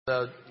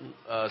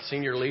the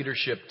senior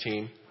leadership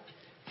team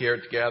here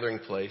at the Gathering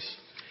Place.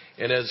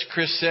 And as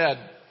Chris said,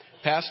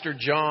 Pastor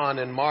John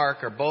and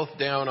Mark are both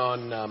down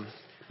on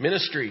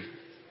ministry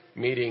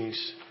meetings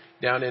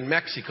down in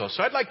Mexico.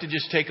 So I'd like to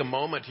just take a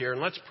moment here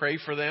and let's pray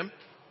for them.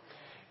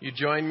 You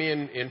join me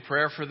in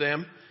prayer for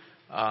them.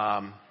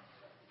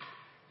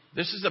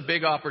 This is a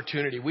big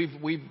opportunity.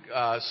 We've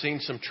seen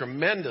some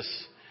tremendous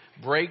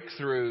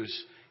breakthroughs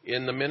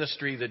in the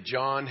ministry that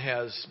John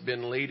has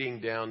been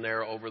leading down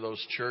there over those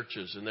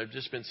churches. And there have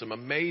just been some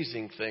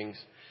amazing things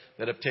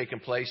that have taken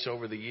place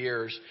over the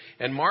years.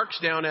 And Mark's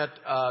down at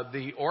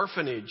the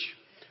orphanage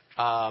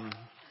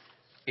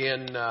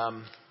in...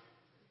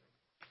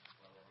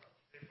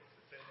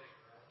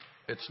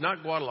 it's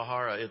not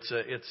Guadalajara.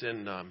 It's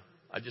in...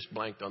 I just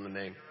blanked on the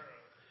name.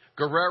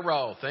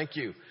 Guerrero. Thank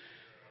you.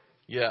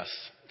 Yes.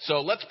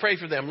 So let's pray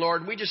for them.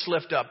 Lord, we just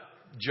lift up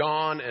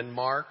John and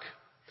Mark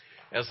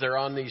as they're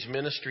on these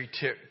ministry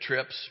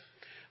trips.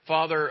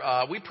 Father,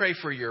 we pray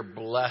for your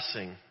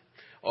blessing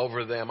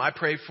over them. I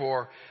pray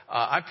for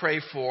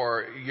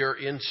your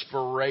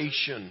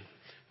inspiration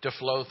to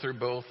flow through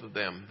both of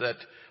them. That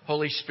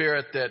Holy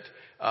Spirit, that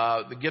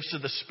the gifts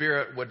of the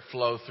Spirit would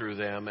flow through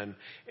them,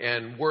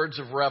 and words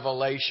of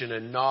revelation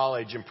and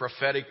knowledge and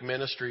prophetic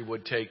ministry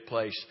would take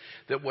place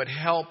that would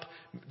help,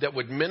 that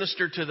would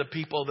minister to the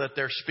people that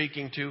they're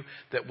speaking to,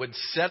 that would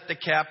set the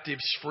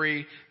captives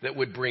free, that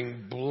would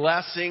bring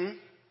blessing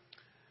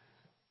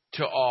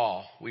to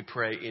all. We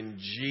pray in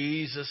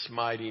Jesus'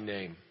 mighty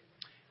name.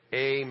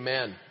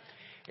 Amen.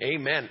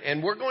 Amen.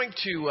 And we're going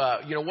to,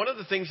 one of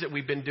the things that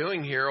we've been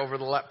doing here over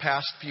the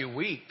past few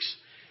weeks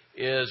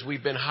is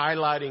we've been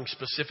highlighting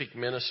specific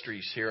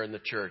ministries here in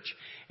the church.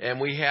 And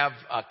we have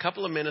a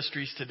couple of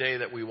ministries today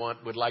that we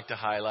would like to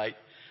highlight.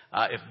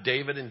 If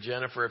David and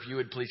Jennifer, if you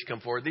would please come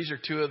forward. These are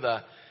two of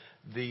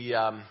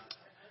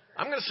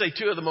I'm going to say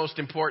two of the most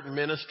important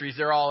ministries.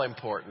 They're all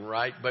important,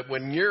 right? But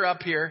when you're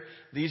up here,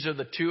 these are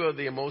the two of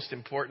the most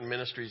important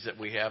ministries that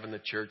we have in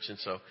the church. And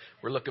so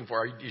we're looking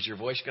for, is your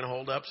voice going to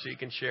hold up so you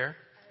can share?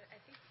 I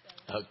think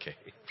so. Okay,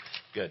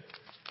 good.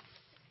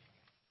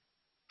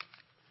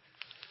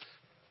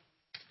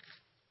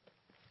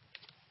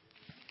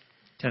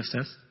 Test.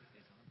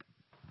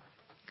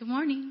 Good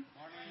morning.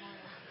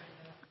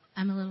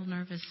 I'm a little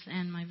nervous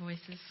and my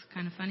voice is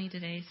kind of funny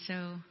today.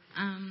 So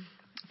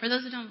for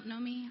those who don't know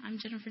me, I'm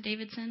Jennifer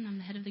Davidson. I'm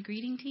the head of the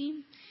greeting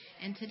team.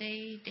 And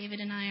today, David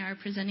and I are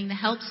presenting the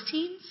helps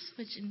teams,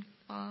 which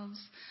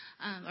includes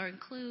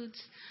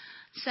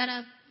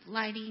setup,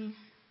 lighting,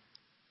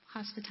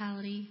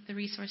 hospitality, the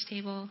resource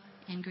table,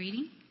 and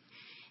greeting.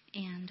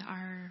 And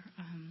our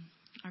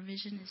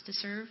vision is to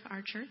serve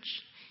our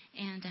church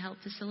and to help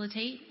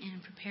facilitate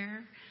and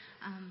prepare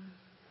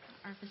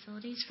our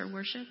facilities for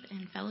worship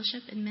and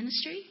fellowship and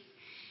ministry.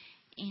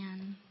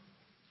 And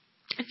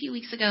a few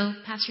weeks ago,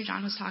 Pastor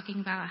John was talking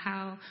about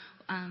how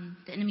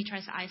the enemy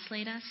tries to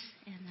isolate us,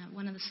 and that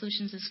one of the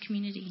solutions is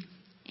community.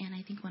 And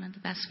I think one of the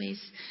best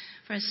ways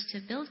for us to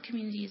build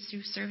community is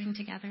through serving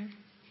together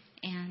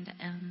and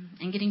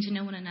getting to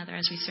know one another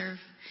as we serve.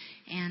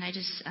 And I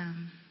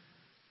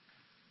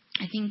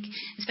think,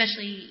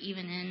 especially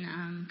even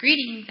in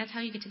greeting, that's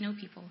how you get to know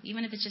people.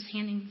 Even if it's just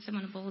handing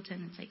someone a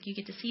bulletin, it's like you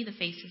get to see the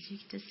faces, you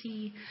get to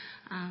see,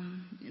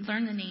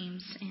 learn the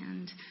names,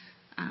 and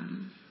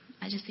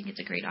I just think it's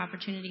a great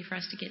opportunity for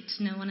us to get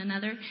to know one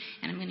another.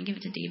 And I'm going to give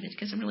it to David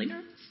because I'm really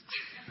nervous.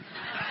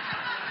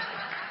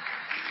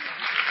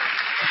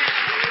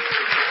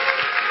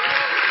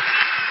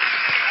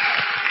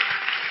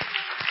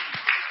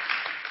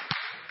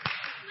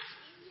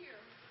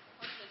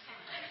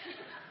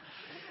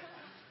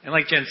 And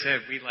like Jen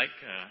said,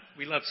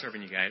 we love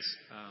serving you guys.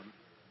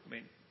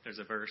 There's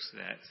a verse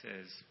that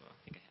says, well,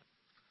 I think I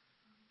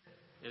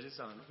have it is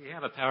on. We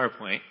have a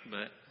PowerPoint,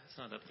 but it's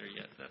not up there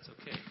yet. That's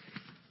okay.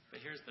 But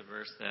here's the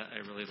verse that I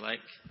really like.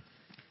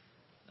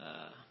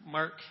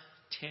 Mark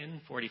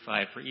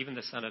 10:45. For even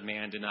the Son of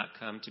Man did not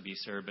come to be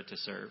served, but to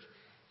serve,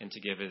 and to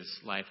give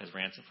his life as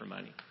ransom for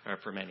money, or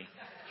for many,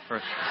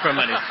 for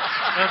money.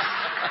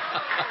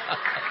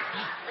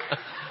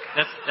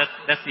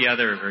 That's the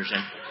other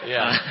version.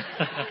 Yeah.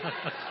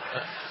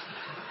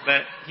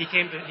 But he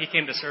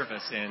came to serve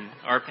us, and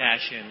our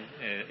passion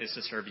is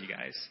to serve you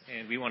guys,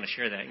 and we want to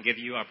share that and give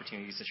you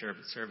opportunities to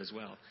serve as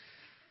well.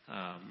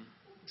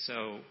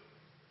 So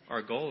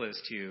our goal is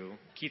to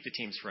keep the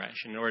teams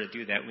fresh. In order to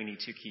do that, we need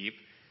to keep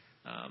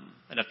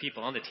enough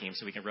people on the team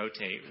so we can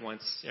rotate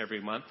once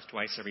every month,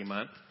 twice every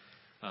month,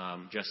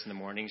 just in the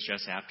mornings,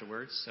 just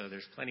afterwards. So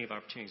there's plenty of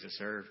opportunities to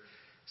serve.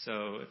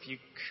 So if you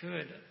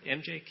could,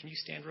 MJ, can you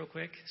stand real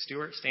quick?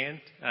 Stuart, stand.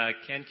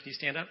 Ken, can you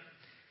stand up?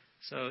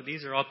 So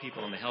these are all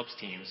people in the helps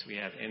teams. We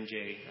have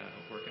MJ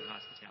working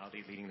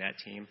hospitality, leading that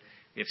team.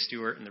 We have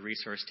Stuart in the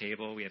resource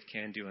table. We have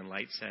Ken doing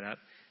light setup.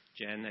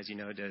 Jen, as you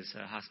know, does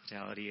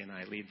hospitality, and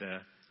I lead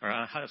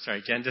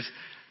Jen does.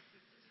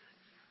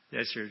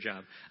 That's your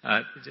job.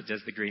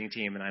 Does the greeting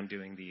team, and I'm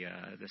doing the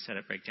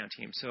setup breakdown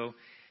team. So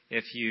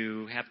if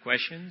you have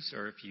questions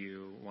or if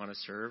you want to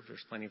serve,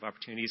 there's plenty of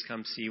opportunities.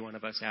 Come see one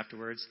of us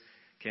afterwards.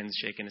 Ken's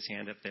shaking his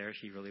hand up there.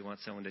 He really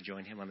wants someone to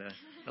join him on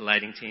the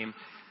lighting team.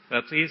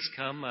 But please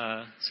come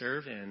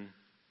serve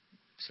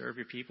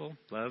your people,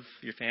 love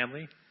your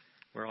family.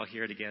 We're all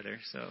here together,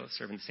 so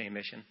serving the same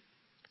mission.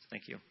 So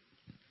thank you.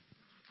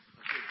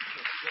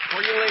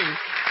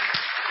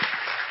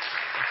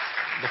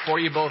 Before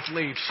you both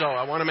leave, so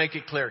I want to make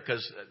it clear,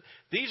 because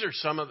these are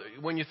some of the,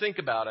 when you think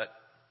about it,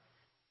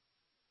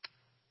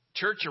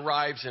 church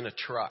arrives in a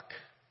truck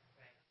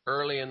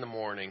early in the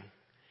morning,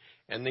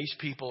 and these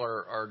people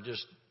are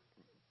just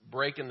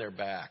breaking their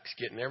backs,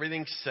 getting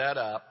everything set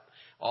up,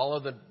 all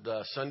of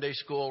the Sunday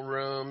school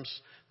rooms,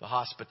 the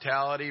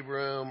hospitality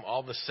room,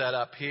 all the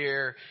setup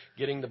here,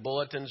 getting the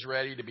bulletins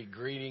ready to be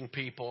greeting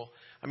people.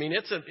 I mean,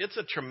 it's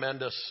a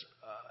tremendous,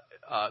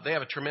 they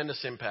have a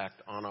tremendous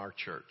impact on our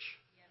church.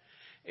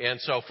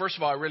 And so, first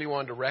of all, I really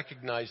wanted to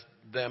recognize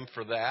them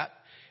for that.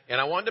 And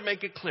I wanted to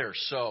make it clear.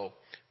 So,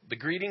 the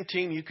greeting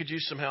team, you could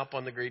use some help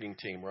on the greeting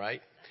team,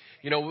 right?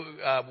 You know,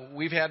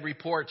 we've had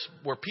reports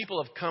where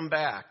people have come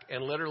back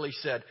and literally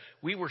said,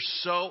 we were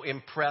so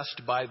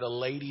impressed by the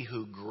lady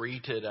who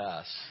greeted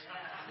us.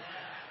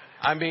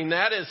 I mean,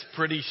 that is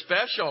pretty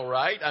special,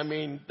 right? I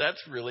mean,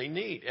 that's really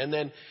neat. And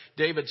then,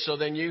 David, so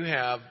then you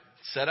have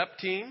setup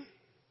team,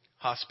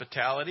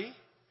 hospitality,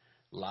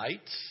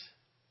 lights,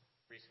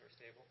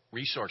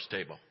 resource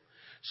table.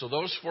 So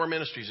those 4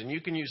 ministries, and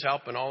you can use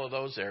help in all of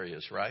those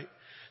areas, right?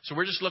 So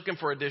we're just looking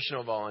for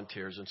additional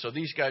volunteers. And so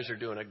these guys are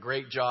doing a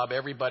great job.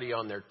 Everybody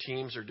on their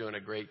teams are doing a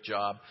great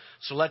job.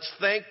 So let's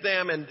thank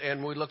them,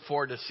 and we look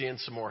forward to seeing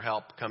some more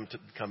help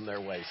come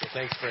their way. So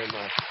thanks very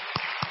much.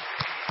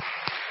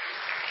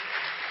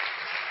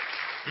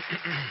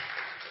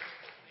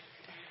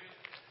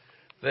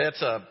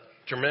 That's a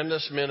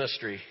tremendous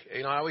ministry.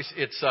 You know,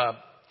 it's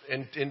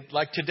and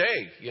like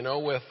today, you know,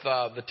 with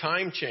the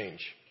time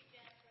change.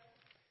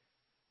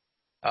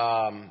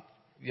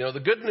 You know,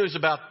 the good news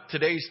about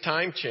today's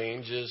time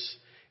change is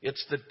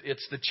it's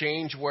the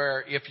change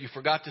where if you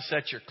forgot to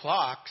set your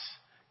clocks,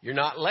 you're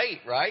not late,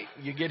 right?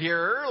 You get here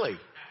early.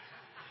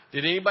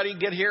 Did anybody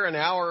get here an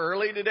hour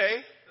early today?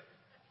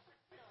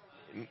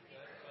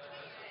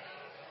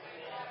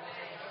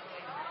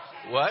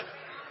 What?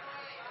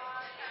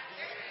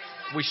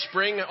 We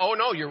spring. Oh,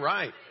 no, you're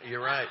right.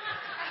 You're right.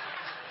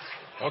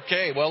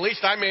 Okay, well, at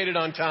least I made it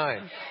on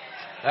time.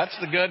 That's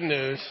the good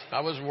news.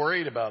 I was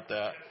worried about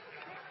that.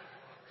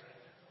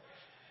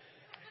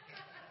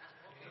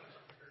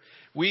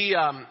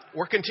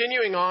 We're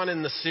continuing on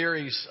in the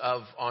series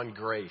on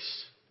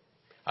grace.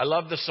 I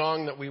love the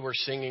song that we were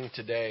singing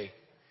today,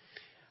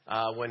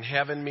 when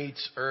heaven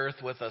meets earth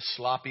with a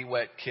sloppy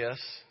wet kiss.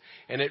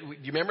 And do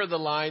you remember the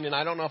line? And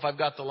I don't know if I've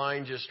got the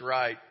line just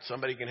right.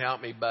 Somebody can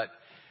help me. But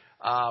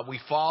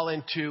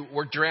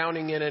we're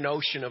drowning in an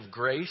ocean of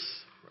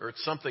grace, or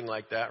it's something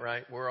like that,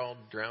 right? We're all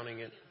drowning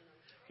in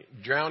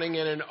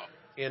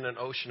an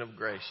ocean of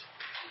grace.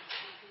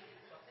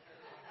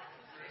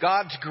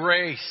 God's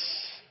grace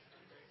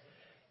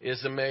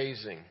is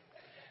amazing.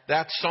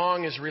 That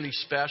song is really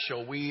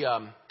special. We,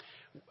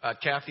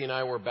 Kathy and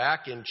I were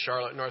back in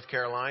Charlotte, North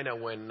Carolina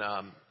when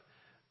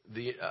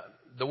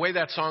the way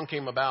that song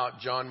came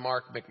about. John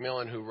Mark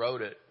McMillan, who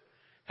wrote it,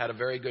 had a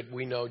very good.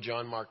 We know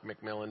John Mark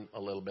McMillan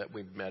a little bit.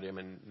 We've met him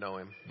and know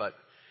him, but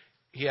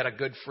he had a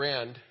good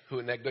friend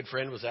and that good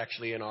friend was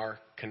actually in our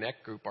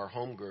Connect group, our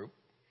home group,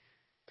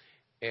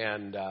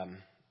 and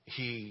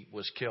he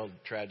was killed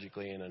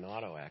tragically in an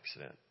auto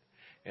accident.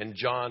 And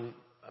John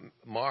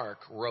Mark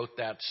wrote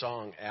that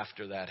song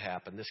after that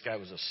happened. This guy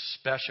was a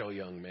special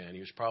young man. He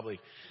was probably,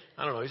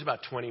 I don't know, he was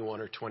about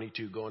 21 or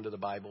 22 going to the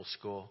Bible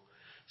school.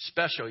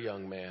 Special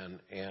young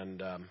man,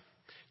 and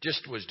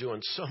just was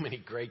doing so many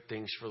great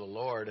things for the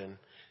Lord, and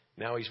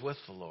now he's with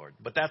the Lord.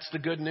 But that's the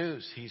good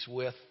news. He's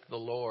with the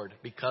Lord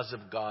because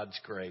of God's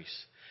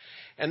grace.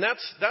 And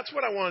that's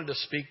what I wanted to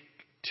speak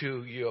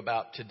to you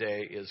about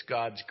today is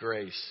God's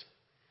grace.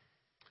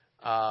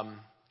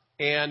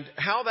 And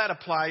how that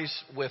applies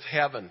with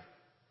heaven.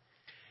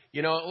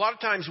 You know, a lot of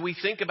times we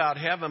think about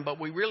heaven, but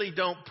we really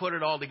don't put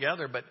it all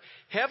together. But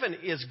heaven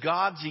is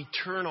God's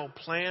eternal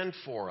plan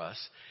for us.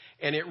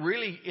 And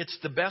it's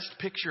the best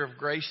picture of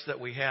grace that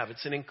we have.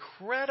 It's an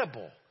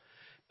incredible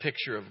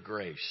picture of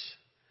grace.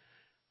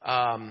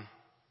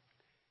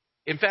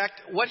 In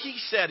fact, what he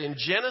said in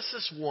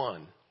Genesis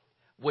 1,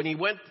 when he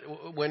was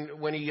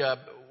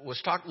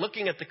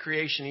looking at the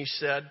creation, he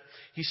said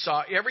he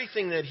saw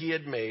everything that he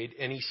had made,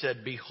 and he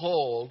said,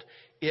 "Behold,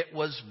 it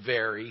was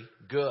very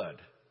good."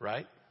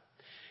 Right?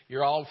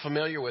 You're all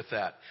familiar with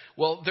that.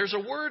 Well, there's a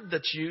word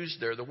that's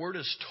used there. The word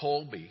is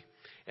tolbi.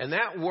 And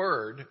that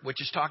word,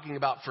 which is talking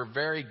about for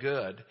very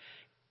good,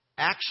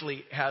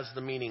 actually has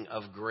the meaning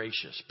of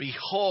gracious.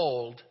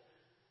 Behold,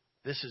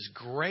 this is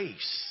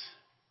grace.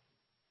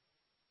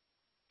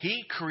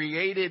 He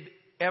created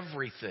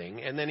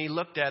everything, and then he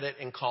looked at it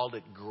and called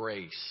it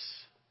grace.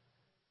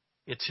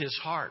 It's his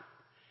heart.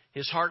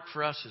 His heart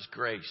for us is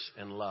grace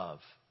and love.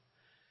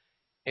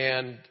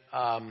 And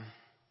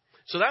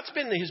so that's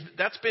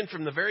been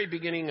from the very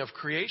beginning of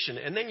creation.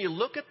 And then you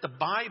look at the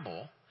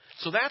Bible.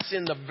 So that's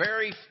in the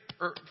very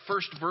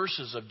first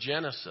verses of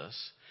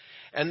Genesis,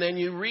 and then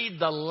you read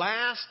the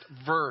last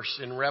verse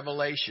in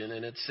Revelation,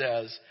 and it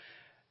says,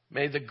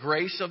 "May the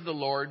grace of the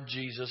Lord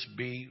Jesus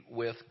be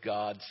with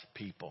God's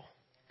people."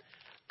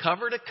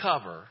 Cover to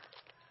cover,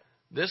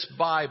 this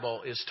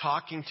Bible is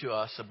talking to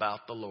us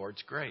about the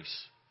Lord's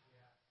grace.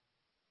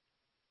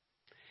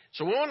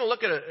 So we want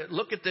to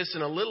look at this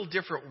in a little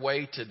different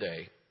way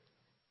today.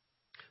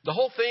 The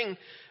whole thing,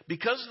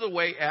 because of the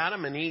way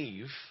Adam and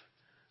Eve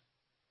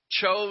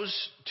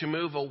chose to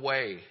move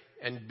away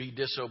and be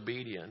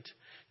disobedient,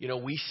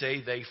 we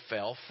say they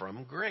fell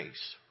from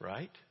grace,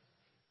 right?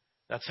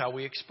 That's how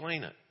we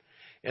explain it.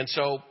 And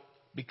so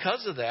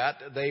because of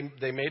that,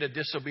 they made a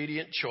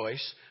disobedient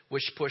choice,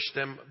 which pushed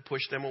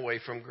them away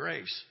from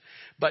grace.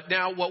 But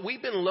now what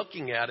we've been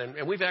looking at,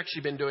 and we've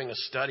actually been doing a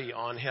study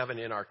on heaven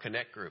in our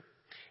Connect group.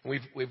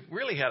 We've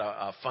really had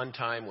a fun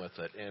time with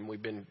it, and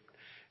we've been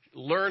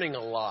learning a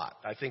lot.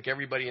 I think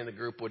everybody in the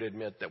group would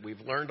admit that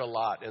we've learned a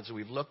lot as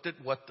we've looked at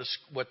what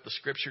the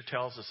Scripture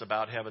tells us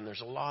about heaven.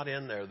 There's a lot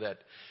in there that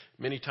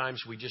many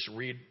times we just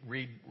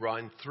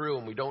run through,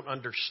 and we don't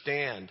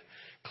understand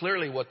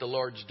clearly what the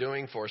Lord's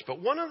doing for us. But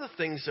one of the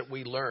things that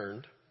we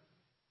learned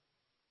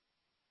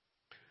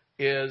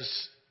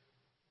is,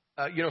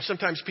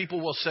 sometimes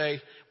people will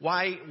say,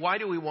 why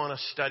do we want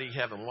to study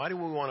heaven? Why do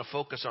we want to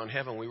focus on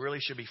heaven? We really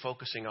should be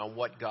focusing on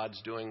what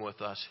God's doing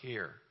with us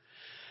here.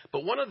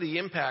 But one of the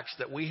impacts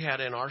that we had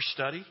in our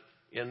study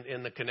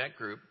in the Connect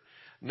group,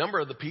 a number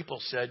of the people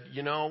said,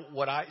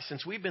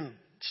 since we've been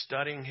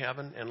studying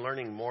heaven and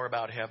learning more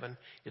about heaven,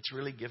 it's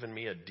really given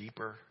me a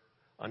deeper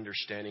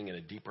understanding and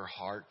a deeper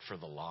heart for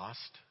the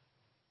lost.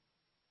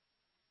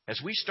 As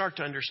we start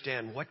to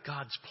understand what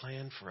God's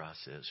plan for us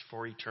is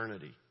for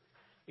eternity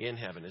in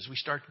heaven, as we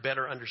start to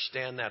better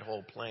understand that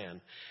whole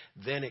plan,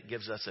 then it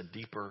gives us a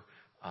deeper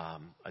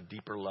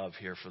love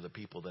here for the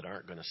people that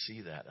aren't going to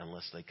see that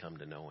unless they come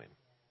to know Him.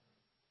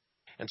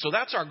 And so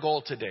that's our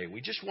goal today. We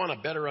just want to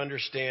better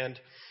understand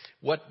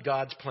what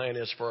God's plan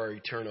is for our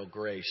eternal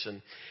grace.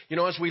 And,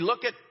 as we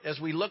look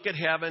at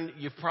heaven,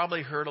 you've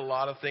probably heard a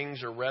lot of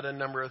things or read a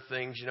number of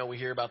things. We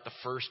hear about the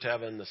first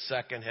heaven, the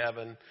second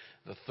heaven,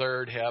 the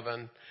third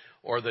heaven,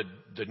 or the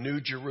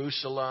New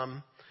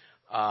Jerusalem.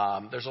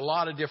 There's a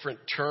lot of different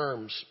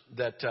terms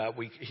that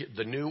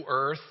the new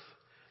earth.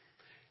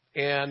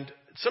 And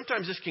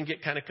sometimes this can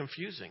get kind of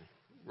confusing,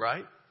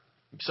 right?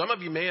 Some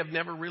of you may have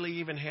never really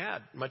even had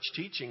much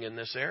teaching in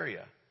this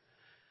area.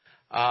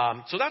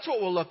 So that's what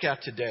we'll look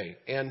at today.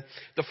 And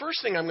the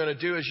first thing I'm going to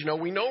do is,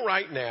 we know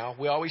right now,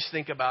 we always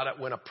think about it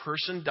when a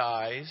person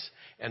dies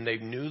and they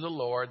knew the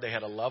Lord, they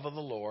had a love of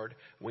the Lord,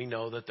 we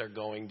know that they're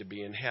going to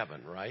be in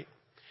heaven, right?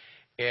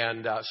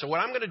 And so what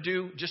I'm going to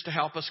do, just to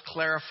help us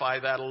clarify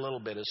that a little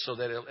bit, is so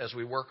that as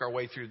we work our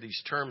way through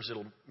these terms,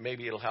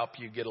 it'll help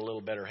you get a little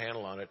better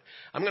handle on it.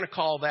 I'm going to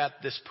call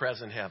that this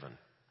present heaven.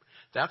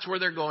 That's where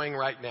they're going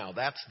right now.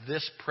 That's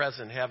this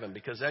present heaven.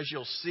 Because as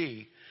you'll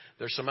see,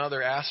 there's some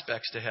other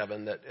aspects to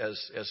heaven that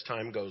as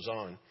time goes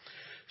on.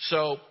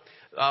 So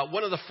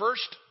one of the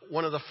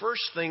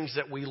first things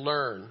that we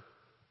learn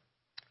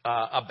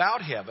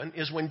about heaven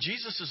is when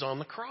Jesus is on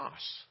the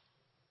cross.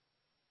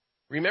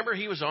 Remember,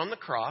 He was on the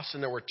cross,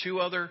 and there were two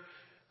other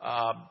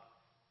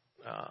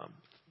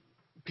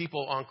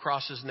people on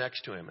crosses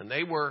next to Him, and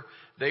they were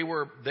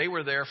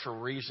there for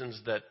reasons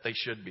that they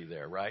should be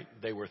there, right?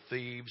 They were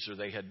thieves, or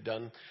they had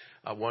done.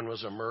 One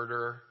was a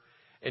murderer.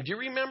 And do you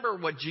remember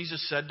what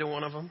Jesus said to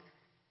one of them?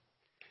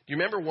 Do you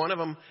remember one of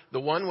them? The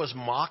one was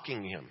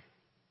mocking Him.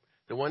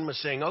 The one was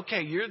saying,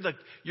 "Okay, you're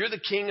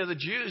the King of the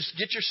Jews.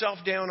 Get yourself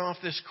down off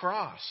this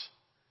cross."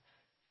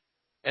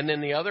 And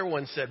then the other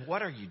one said,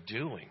 "What are you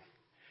doing?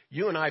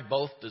 You and I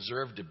both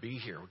deserve to be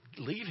here.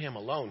 Leave him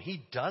alone.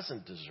 He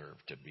doesn't deserve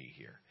to be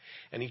here."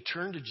 And he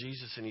turned to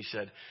Jesus and he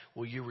said,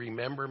 "Will you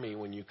remember me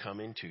when you come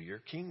into your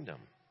kingdom?"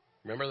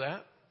 Remember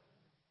that?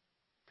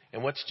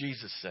 And what's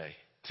Jesus say?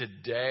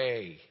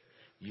 "Today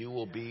you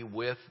will be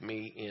with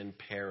me in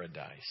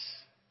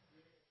paradise."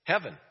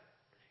 Heaven.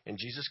 And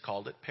Jesus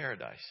called it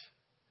paradise.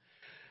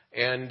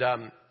 And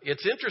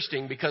it's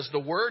interesting because the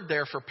word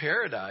there for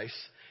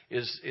paradise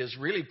is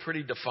really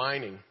pretty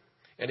defining.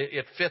 And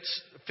it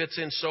fits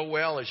in so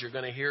well, as you're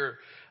going to hear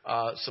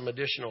some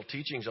additional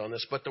teachings on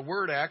this. But the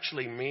word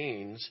actually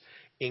means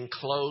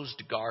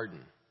enclosed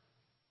garden.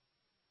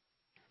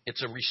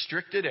 It's a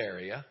restricted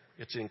area.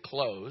 It's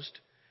enclosed.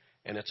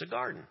 And it's a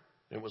garden.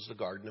 It was the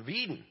Garden of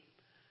Eden.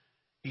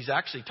 He's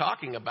actually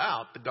talking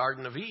about the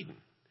Garden of Eden.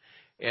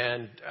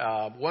 And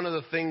one of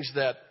the things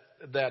that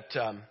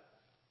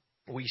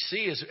we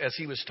see is, as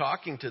he was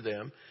talking to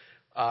them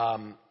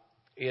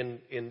in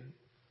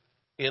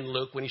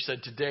Luke, when he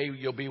said, "Today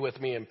you'll be with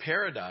me in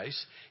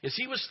paradise," is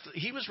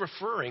he was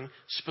referring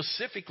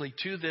specifically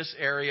to this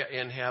area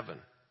in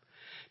heaven.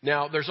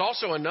 Now, there's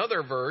also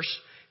another verse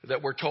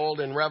that we're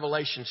told in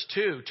Revelations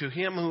 2, "To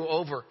him who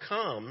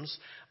overcomes,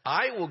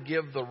 I will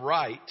give the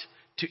right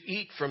to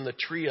eat from the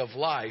tree of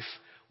life,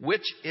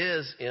 which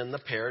is in the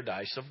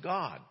paradise of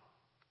God."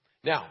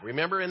 Now,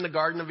 remember in the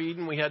Garden of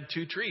Eden, we had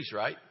two trees,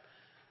 right?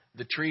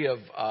 The tree of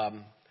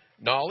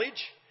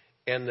knowledge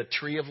and the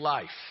tree of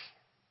life.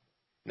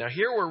 Now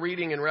here we're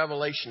reading in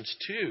Revelations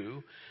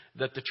 2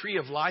 that the tree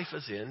of life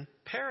is in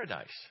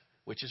paradise,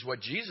 which is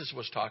what Jesus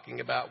was talking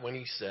about when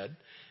he said,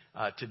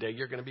 today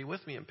you're going to be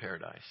with me in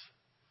paradise.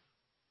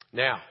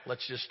 Now,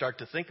 let's just start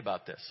to think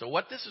about this. So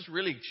what this is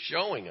really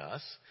showing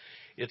us,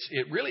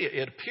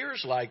 it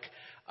appears like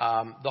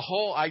the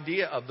whole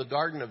idea of the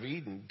Garden of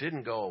Eden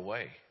didn't go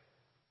away.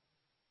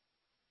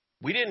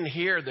 We didn't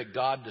hear that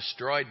God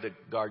destroyed the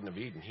Garden of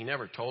Eden. He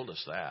never told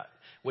us that.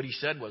 What he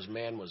said was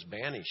man was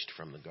banished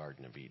from the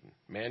Garden of Eden.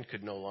 Man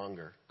could no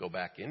longer go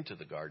back into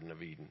the Garden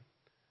of Eden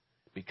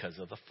because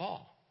of the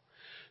fall.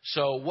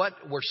 So what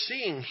we're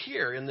seeing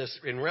here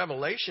in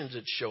Revelations,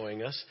 it's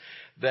showing us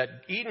that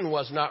Eden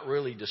was not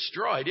really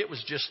destroyed. It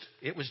was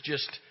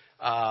just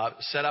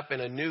set up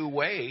in a new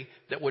way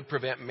that would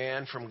prevent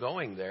man from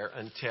going there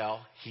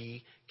until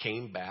he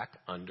came back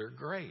under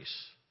grace.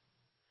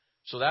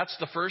 So that's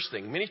the first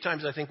thing. Many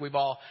times I think we've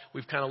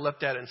kind of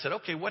looked at it and said,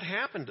 okay, what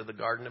happened to the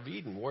Garden of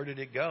Eden? Where did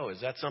it go?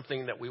 Is that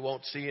something that we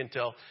won't see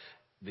until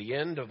the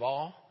end of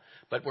all?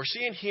 But we're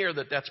seeing here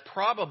that that's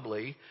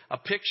probably a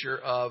picture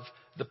of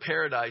the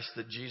paradise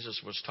that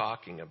Jesus was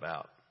talking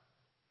about.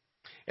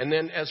 And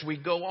then as we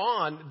go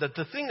on,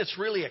 the thing that's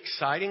really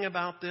exciting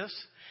about this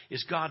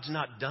is God's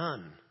not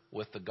done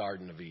with the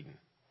Garden of Eden.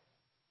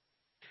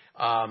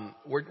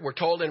 We're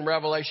told in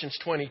Revelations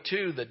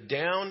 22 that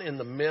down in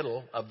the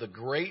middle of the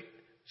great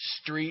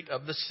street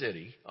of the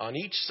city, on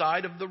each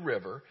side of the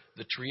river,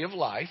 the tree of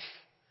life,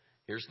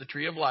 here's the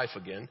tree of life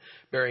again,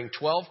 bearing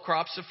 12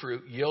 crops of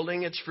fruit,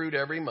 yielding its fruit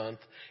every month,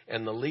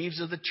 and the leaves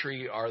of the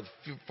tree are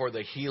for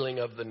the healing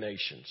of the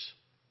nations.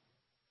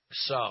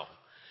 So,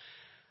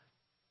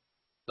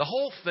 the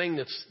whole thing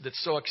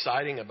that's so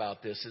exciting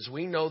about this is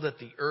we know that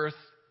the earth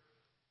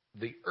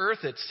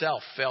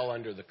itself fell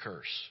under the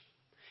curse.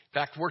 In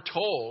fact, we're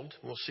told,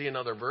 we'll see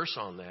another verse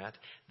on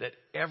that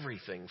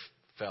everything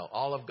fell.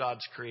 All of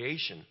God's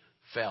creation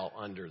fell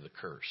under the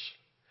curse.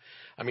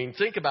 I mean,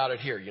 think about it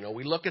here. You know,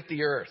 we look at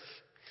the earth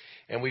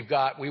and we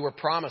were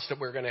promised that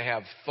we're going to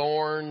have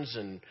thorns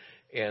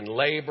and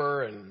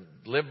labor and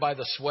live by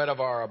the sweat of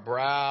our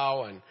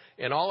brow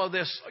and all of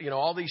this, you know,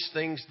 all these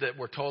things that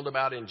we're told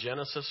about in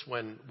Genesis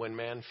when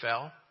man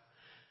fell.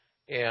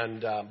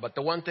 And but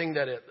the one thing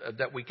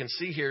that we can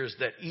see here is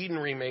that Eden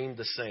remained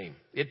the same.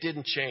 It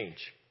didn't change.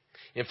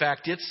 In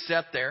fact, it's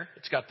set there.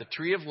 It's got the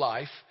tree of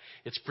life.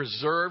 It's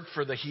preserved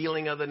for the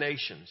healing of the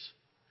nations.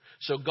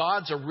 So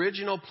God's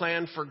original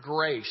plan for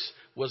grace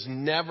was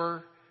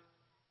never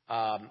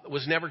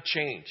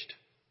changed.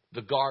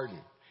 The garden.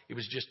 It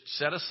was just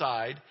set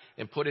aside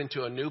and put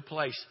into a new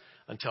place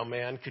until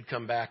man could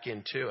come back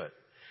into it.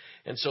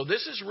 And so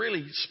this is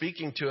really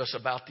speaking to us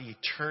about the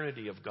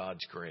eternity of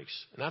God's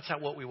grace. And that's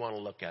what we want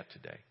to look at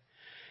today.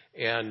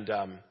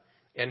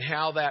 And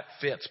how that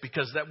fits.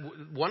 Because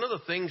one of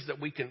the things that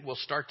we'll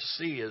start to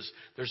see is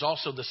there's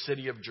also the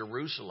city of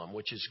Jerusalem,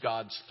 which is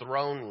God's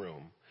throne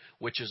room,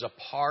 which is a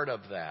part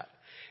of that.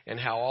 And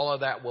how all of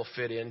that will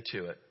fit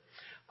into it.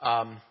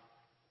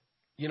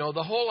 You know,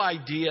 the whole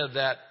idea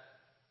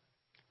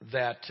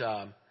that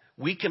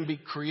we can be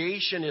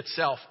creation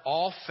itself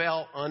all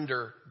fell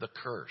under the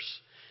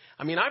curse.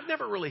 I mean, I've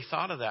never really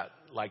thought of that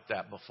like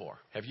that before.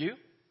 Have you?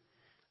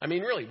 I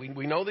mean, really,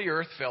 we know the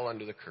earth fell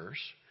under the curse.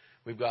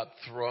 We've got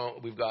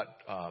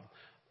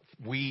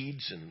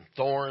weeds and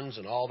thorns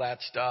and all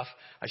that stuff.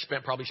 I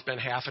probably spent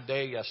half a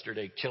day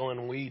yesterday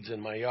killing weeds in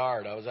my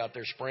yard. I was out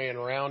there spraying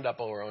Roundup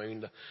over. I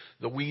mean,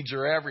 the weeds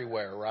are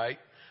everywhere, right?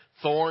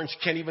 Thorns.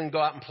 Can't even go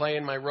out and play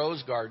in my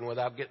rose garden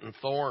without getting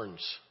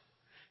thorns.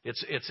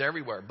 It's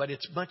everywhere. But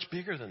it's much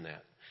bigger than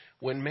that.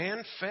 When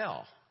man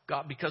fell,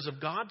 because of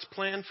God's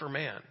plan for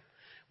man,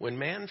 when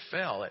man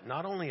fell, it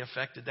not only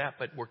affected that,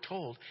 but we're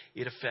told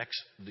it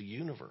affects the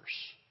universe.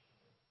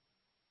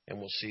 And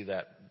we'll see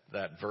that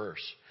verse.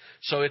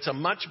 So it's a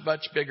much,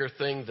 much bigger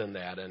thing than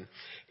that.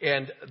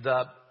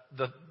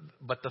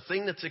 But the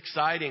thing that's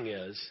exciting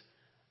is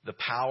the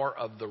power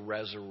of the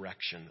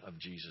resurrection of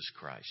Jesus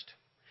Christ.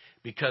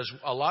 Because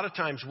a lot of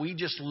times we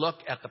just look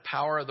at the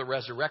power of the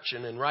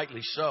resurrection, and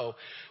rightly so.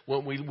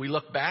 When we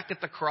look back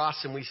at the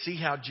cross and we see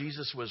how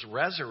Jesus was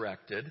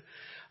resurrected,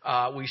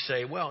 we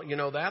say, well, you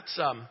know, that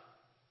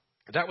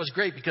was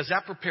great because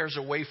that prepares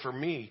a way for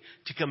me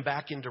to come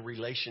back into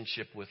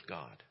relationship with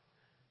God.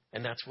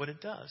 And that's what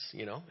it does,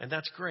 you know, and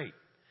that's great.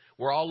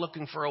 We're all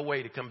looking for a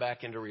way to come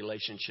back into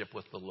relationship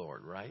with the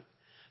Lord, right?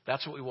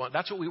 That's what we want.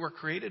 That's what we were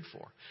created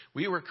for.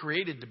 We were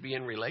created to be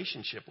in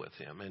relationship with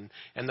Him,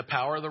 and the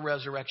power of the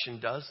resurrection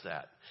does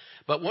that.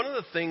 But one of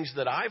the things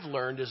that I've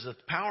learned is that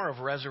the power of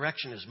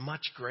resurrection is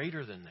much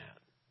greater than that.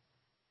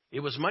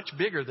 It was much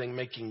bigger than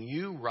making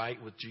you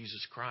right with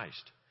Jesus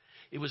Christ.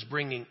 It was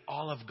bringing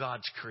all of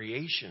God's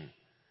creation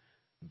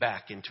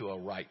back into a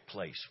right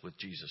place with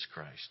Jesus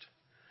Christ.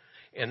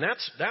 And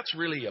that's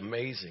really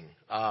amazing.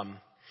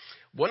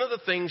 One of the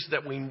things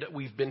that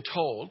we've been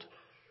told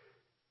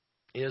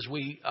is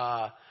we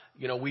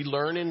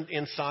learn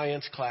in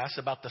science class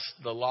about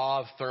the law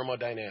of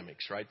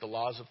thermodynamics, right? The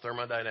laws of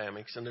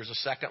thermodynamics, and there's a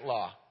second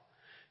law.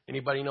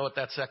 Anybody know what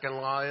that second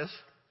law is?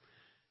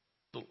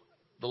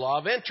 the law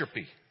of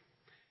entropy.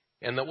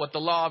 And that what the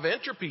law of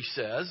entropy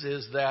says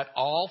is that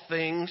all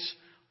things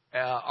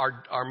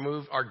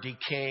are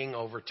decaying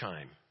over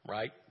time,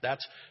 right?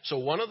 So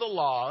one of the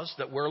laws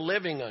that we're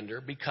living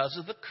under because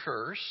of the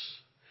curse,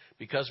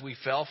 because we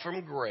fell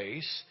from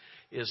grace,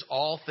 is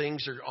all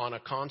things are on a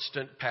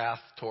constant path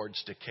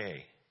towards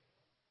decay.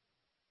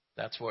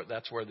 That's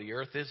where the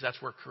earth is.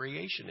 That's where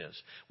creation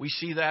is. We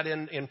see that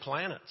in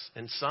planets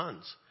and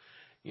suns.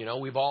 You know,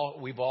 we've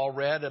all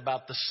read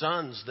about the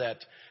suns that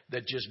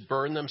just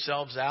burn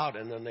themselves out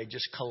and then they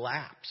just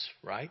collapse,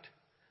 right?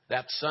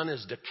 That sun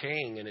is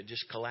decaying and it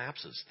just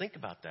collapses. Think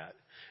about that.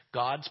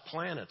 God's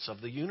planets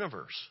of the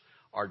universe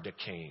are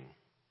decaying.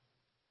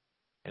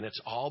 And it's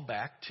all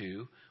back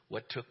to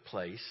what took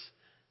place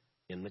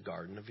in the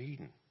Garden of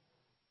Eden.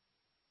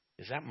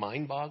 Is that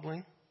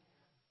mind-boggling?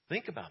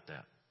 Think about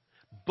that.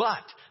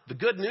 But the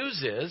good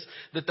news is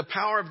that the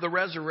power of the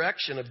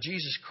resurrection of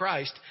Jesus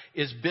Christ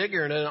is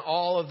bigger than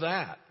all of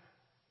that.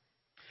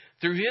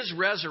 Through his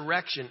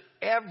resurrection,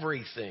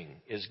 everything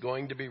is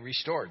going to be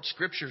restored.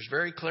 Scripture is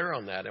very clear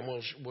on that, and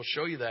we'll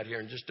show you that here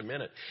in just a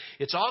minute.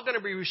 It's all going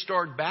to be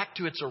restored back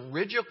to its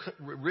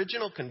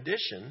original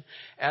condition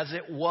as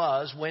it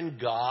was when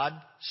God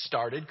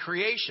started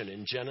creation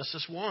in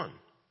Genesis 1.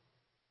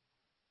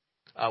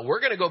 We're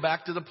going to go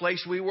back to the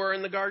place we were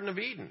in the Garden of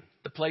Eden,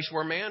 the place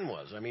where man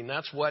was. I mean,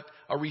 that's what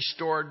a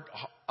restored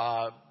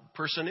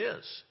person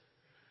is.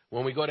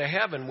 When we go to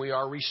heaven, we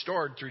are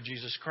restored through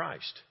Jesus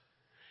Christ.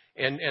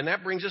 And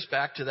that brings us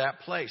back to that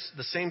place.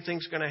 The same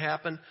thing's going to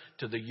happen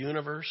to the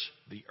universe.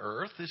 The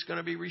earth is going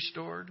to be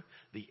restored.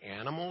 The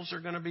animals are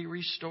going to be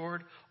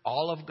restored.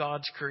 All of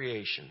God's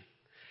creation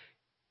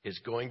is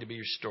going to be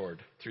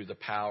restored through the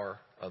power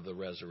of the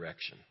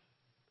resurrection.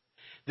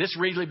 This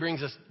really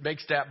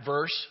makes that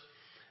verse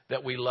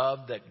that we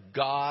love, that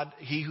God,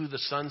 he who the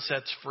Son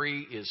sets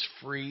free is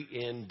free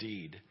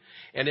indeed.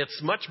 And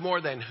it's much more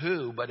than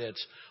who, but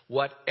it's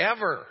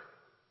whatever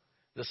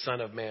the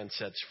Son of Man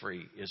sets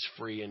free is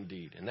free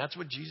indeed. And that's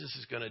what Jesus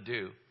is going to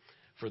do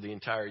for the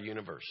entire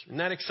universe. Isn't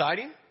that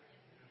exciting?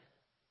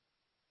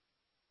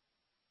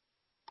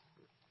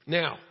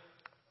 Now,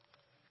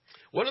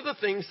 one of the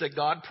things that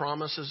God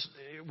promises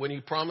when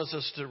he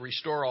promises to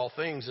restore all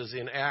things is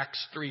in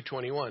Acts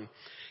 3:21.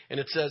 And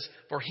it says,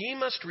 "For he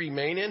must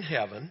remain in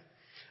heaven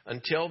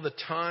until the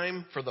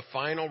time for the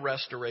final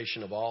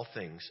restoration of all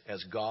things,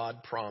 as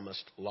God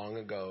promised long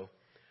ago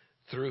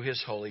through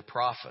his holy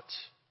prophets."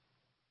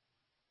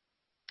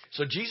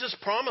 So Jesus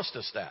promised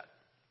us that.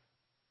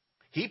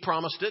 He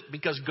promised it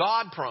because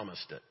God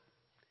promised it.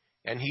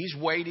 And he's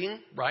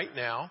waiting right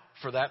now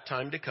for that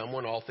time to come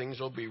when all things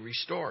will be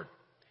restored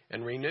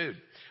and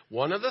renewed.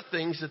 One of the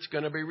things that's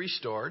going to be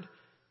restored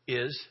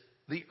is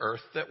the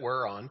earth that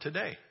we're on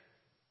today.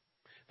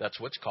 That's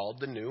what's called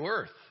the new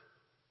earth.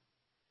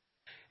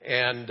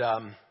 And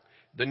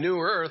the new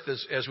earth,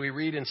 as we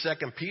read in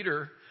 2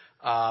 Peter,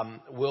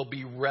 will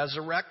be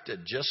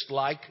resurrected just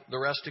like the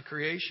rest of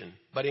creation.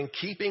 But in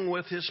keeping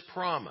with his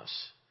promise,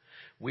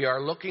 we are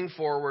looking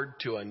forward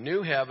to a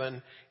new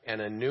heaven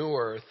and a new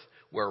earth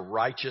where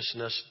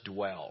righteousness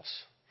dwells.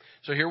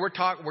 So here we're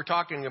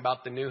talking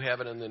about the new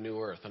heaven and the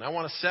new earth. And I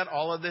want to set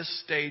all of this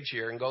stage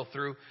here and go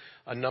through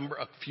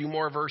a few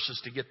more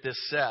verses to get this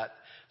set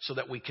so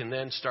that we can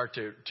then start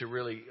to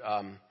really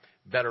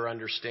better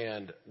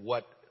understand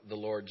what the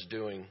Lord's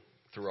doing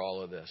through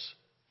all of this.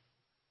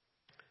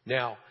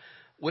 Now,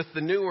 with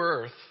the new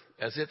earth,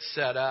 as it's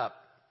set up,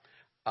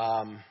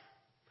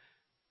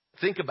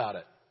 think about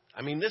it.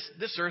 I mean,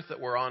 this earth that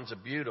we're on is a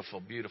beautiful,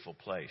 beautiful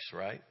place,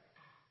 right?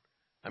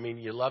 I mean,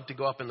 you love to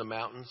go up in the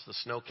mountains, the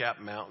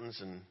snow-capped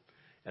mountains,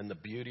 and the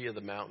beauty of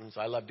the mountains.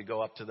 I love to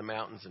go up to the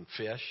mountains and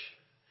fish,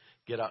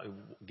 get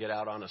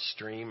out on a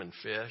stream and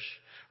fish.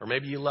 Or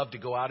maybe you love to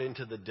go out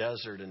into the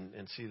desert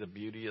and see the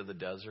beauty of the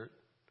desert,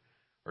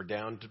 or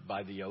down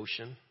by the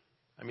ocean.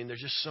 I mean,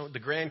 there's just the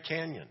Grand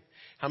Canyon.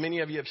 How many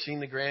of you have seen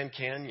the Grand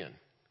Canyon?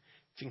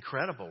 It's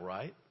incredible,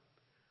 right?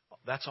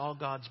 That's all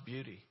God's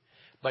beauty.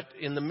 But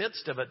in the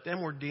midst of it,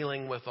 then we're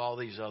dealing with all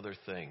these other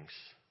things.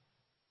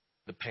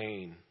 The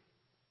pain,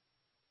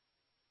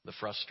 the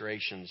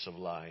frustrations of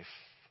life.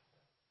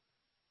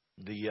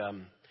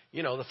 The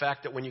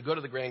fact that when you go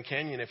to the Grand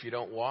Canyon, if you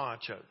don't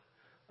watch,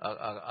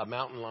 a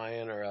mountain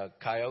lion or a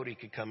coyote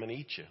could come and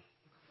eat you.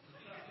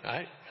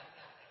 Right?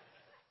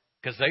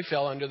 Because they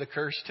fell under the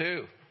curse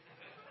too.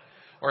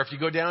 Or if you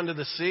go down to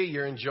the sea,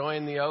 you're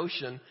enjoying the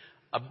ocean,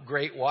 a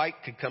great white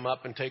could come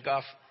up and take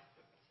off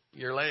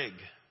your leg.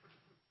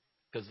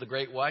 Because the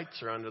great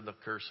whites are under the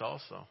curse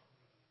also.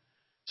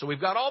 So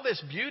we've got all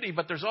this beauty,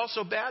 but there's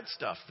also bad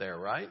stuff there,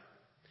 right?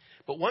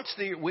 But once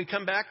we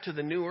come back to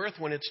the new earth,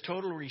 when it's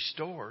totally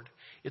restored,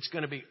 it's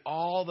going to be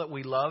all that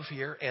we love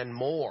here and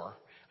more.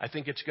 I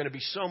think it's going to be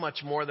so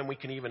much more than we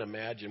can even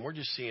imagine. We're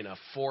just seeing a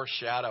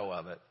foreshadow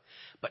of it.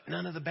 But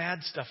none of the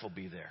bad stuff will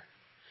be there.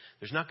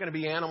 There's not going to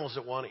be animals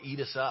that want to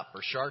eat us up,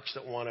 or sharks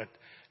that want to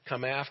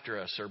come after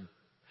us, or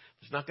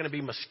there's not going to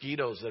be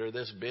mosquitoes that are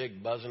this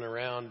big buzzing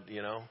around,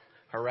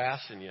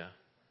 harassing you.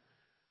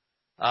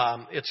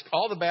 It's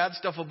all the bad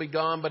stuff will be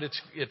gone, but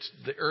it's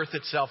the earth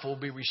itself will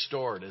be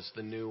restored as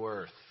the new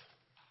earth.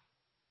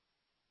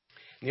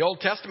 And the Old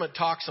Testament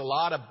talks a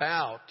lot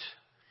about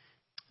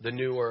the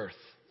new earth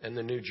and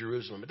the new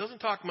Jerusalem. It doesn't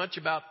talk much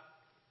about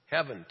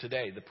heaven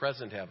today, the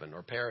present heaven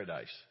or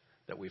paradise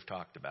that we've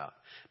talked about.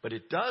 But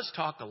it does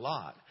talk a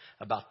lot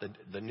about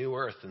the new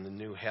earth and the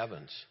new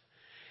heavens.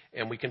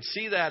 And we can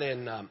see that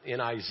in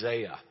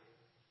Isaiah.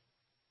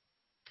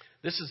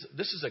 This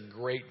is a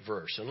great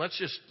verse. And let's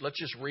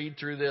just read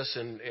through this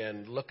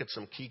and look at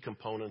some key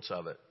components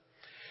of it.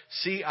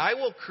 See, I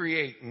will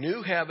create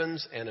new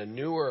heavens and a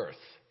new earth.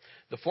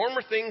 The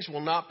former things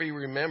will not be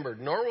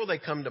remembered, nor will they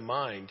come to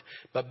mind.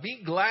 But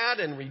be glad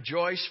and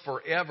rejoice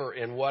forever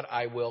in what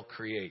I will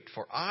create.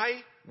 For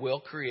I will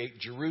create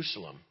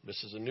Jerusalem.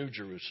 This is a new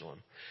Jerusalem.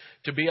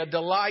 To be a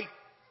delight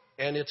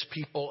and its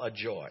people a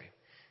joy.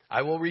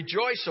 I will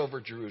rejoice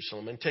over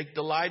Jerusalem and take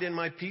delight in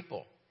my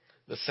people.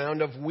 The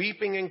sound of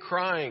weeping and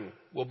crying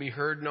will be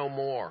heard no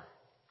more.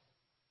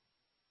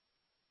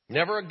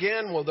 Never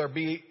again will there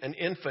be an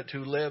infant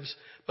who lives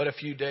but a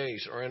few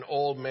days, or an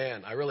old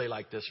man. I really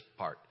like this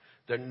part.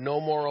 There's no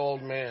more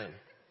old man,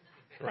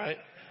 right?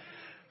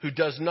 Who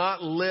does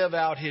not live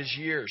out his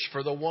years.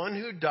 For the one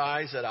who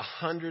dies at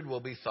 100 will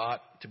be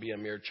thought to be a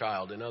mere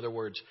child. In other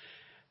words,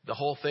 the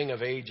whole thing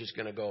of age is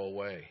going to go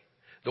away.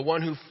 The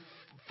one who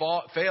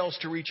fails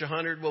to reach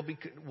 100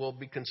 will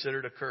be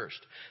considered accursed.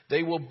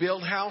 They will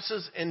build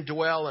houses and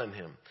dwell in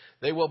him.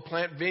 They will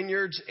plant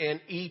vineyards and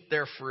eat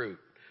their fruit.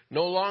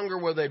 No longer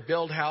will they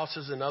build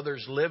houses and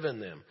others live in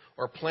them,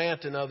 or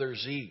plant and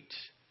others eat.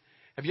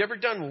 Have you ever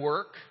done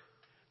work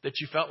that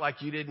you felt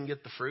like you didn't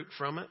get the fruit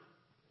from it?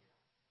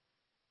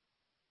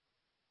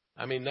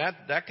 I mean,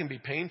 that can be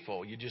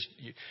painful.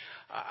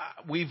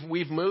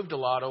 We've moved a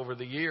lot over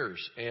the years,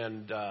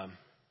 and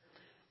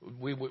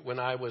when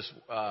I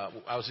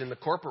was in the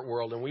corporate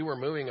world, and we were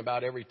moving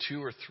about every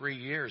 2 or 3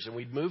 years, and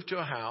we'd move to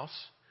a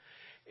house,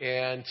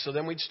 and so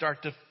then we'd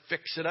start to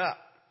fix it up.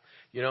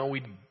 You know,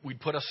 we'd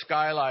put a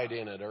skylight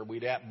in it, or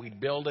we'd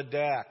build a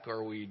deck,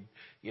 or we'd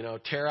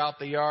tear out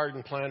the yard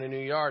and plant a new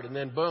yard, and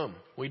then boom,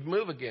 we'd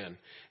move again.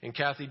 And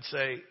Kathy'd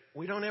say,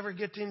 "We don't ever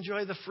get to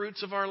enjoy the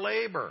fruits of our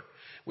labor."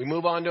 We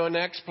move on to a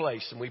next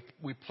place, and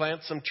we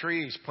plant some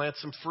trees, plant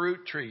some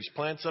fruit trees,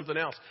 plant something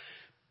else.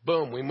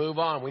 Boom, we move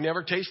on. We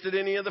never tasted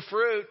any of the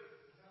fruit.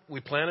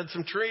 We planted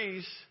some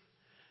trees.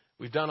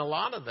 We've done a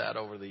lot of that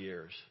over the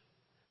years.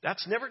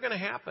 That's never going to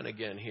happen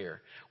again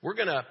here. We're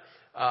going to,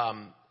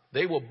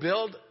 they will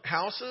build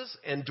houses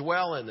and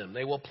dwell in them.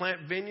 They will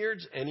plant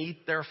vineyards and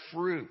eat their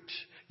fruit.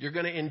 You're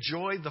going to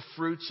enjoy the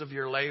fruits of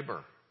your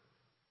labor.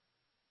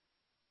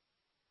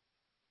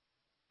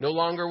 No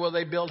longer will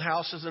they build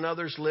houses and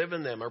others live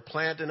in them, or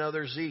plant and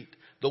others eat.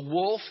 The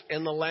wolf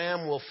and the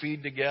lamb will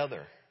feed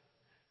together.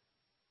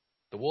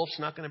 The wolf's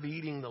not going to be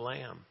eating the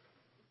lamb.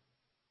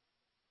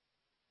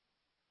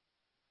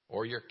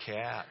 Or your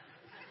cat.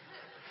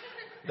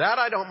 That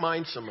I don't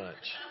mind so much.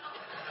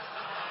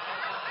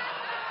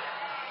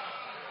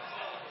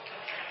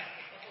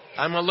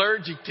 I'm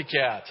allergic to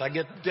cats. I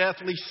get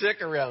deathly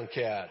sick around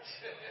cats.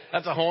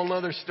 That's a whole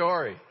other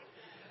story.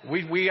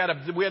 We had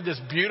this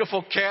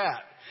beautiful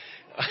cat.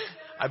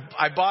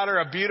 I bought her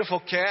a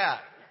beautiful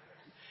cat,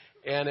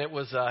 and it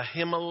was a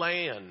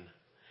Himalayan.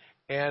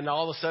 And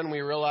all of a sudden we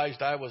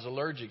realized I was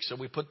allergic, so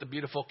we put the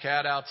beautiful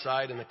cat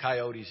outside, and the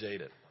coyotes ate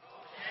it.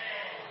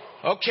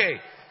 Okay.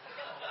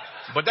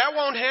 But that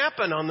won't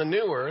happen on the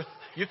new earth.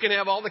 You can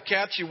have all the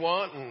cats you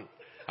want, and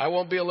I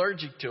won't be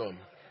allergic to them.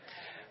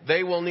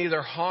 They will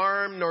neither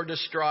harm nor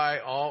destroy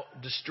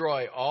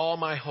all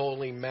my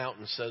holy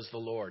mountain, says the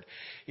Lord.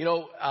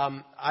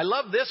 I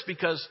love this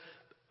because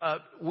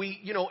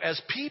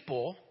as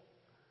people,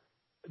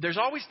 there's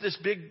always this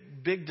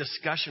big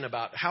discussion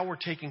about how we're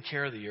taking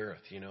care of the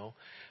earth, and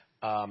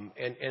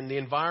the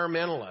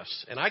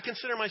environmentalists. And I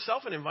consider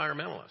myself an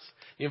environmentalist.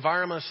 The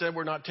environmentalists said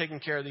we're not taking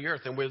care of the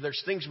earth, and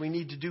there's things we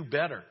need to do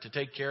better to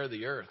take care of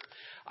the earth.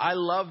 I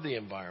love the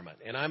environment,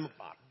 and I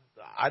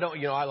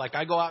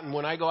go out, and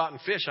when I go out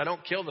and fish, I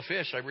don't kill the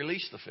fish, I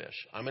release the fish.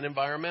 I'm an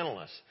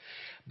environmentalist.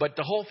 But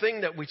the whole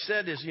thing that we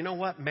said is, you know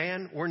what,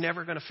 man, we're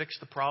never going to fix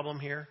the problem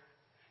here.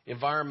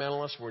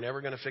 Environmentalists, we're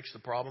never going to fix the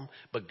problem,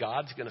 but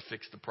God's going to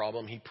fix the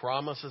problem. He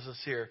promises us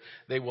here,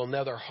 they will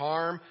neither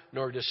harm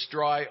nor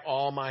destroy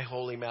all my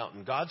holy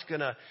mountain. God's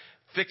going to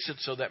fix it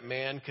so that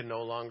man can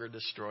no longer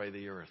destroy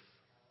the earth,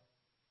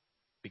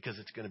 because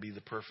it's going to be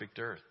the perfect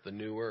earth, the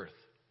new earth.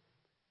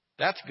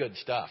 That's good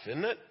stuff,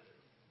 isn't it?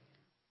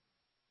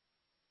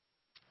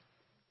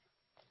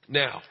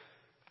 Now,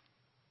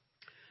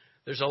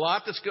 there's a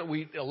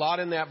lot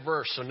in that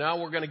verse. So now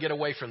we're going to get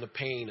away from the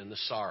pain and the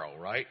sorrow,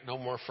 right? No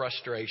more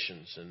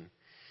frustrations,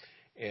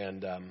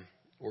 and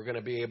we're going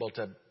to be able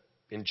to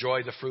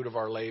enjoy the fruit of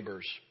our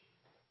labors.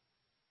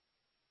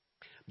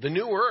 The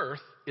new earth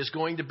is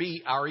going to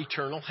be our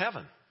eternal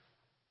heaven.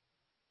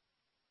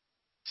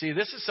 See,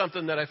 this is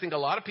something that I think a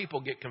lot of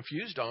people get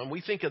confused on.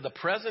 We think of the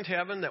present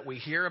heaven that we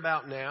hear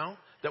about now,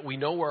 that we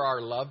know where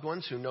our loved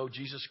ones who know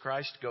Jesus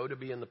Christ go to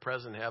be in the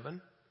present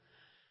heaven.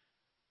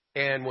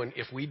 And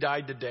if we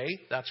died today,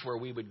 that's where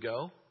we would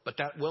go. But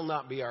that will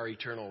not be our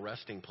eternal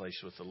resting place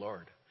with the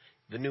Lord.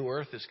 The new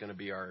earth is going to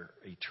be our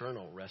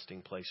eternal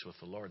resting place with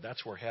the Lord.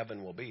 That's where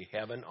heaven will be,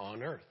 heaven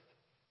on earth.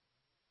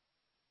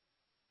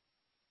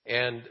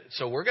 And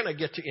so we're going to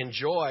get to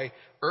enjoy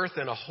earth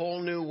in a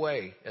whole new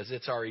way as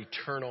it's our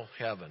eternal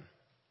heaven.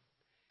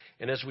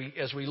 And as we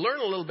learn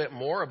a little bit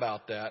more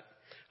about that,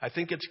 I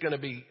think it's going to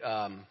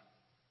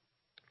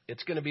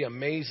be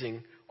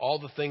amazing all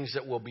the things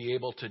that we'll be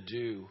able to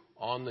do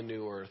on the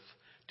new earth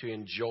to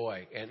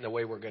enjoy and the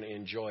way we're going to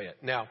enjoy it.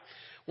 Now,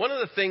 one of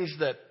the things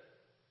that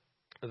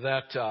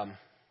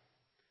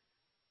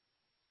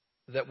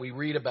we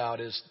read about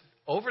is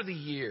over the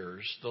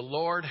years, the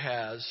Lord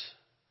has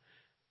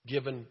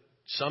given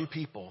some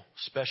people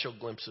special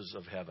glimpses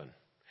of heaven.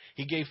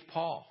 He gave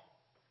Paul.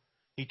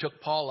 He took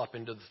Paul up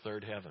into the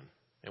third heaven,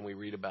 and we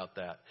read about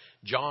that.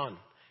 John,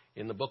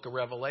 in the book of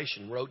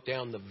Revelation, wrote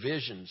down the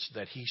visions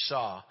that he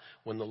saw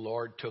when the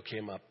Lord took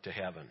him up to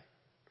heaven.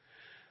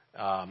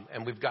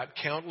 And we've got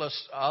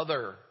countless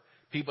other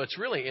people. It's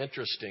really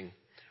interesting.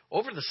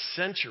 Over the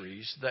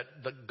centuries that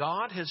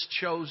God has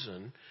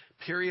chosen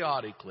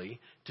periodically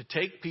to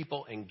take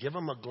people and give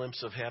them a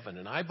glimpse of heaven.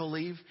 And I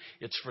believe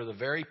it's for the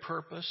very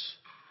purpose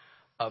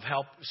of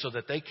help so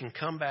that they can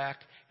come back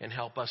and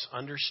help us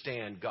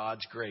understand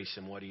God's grace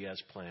and what He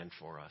has planned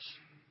for us.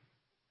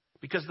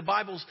 Because the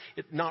Bible's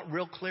not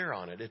real clear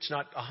on it. It's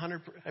not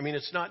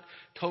it's not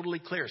totally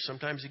clear.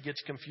 Sometimes it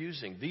gets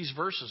confusing. These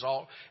verses,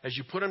 all as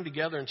you put them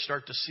together and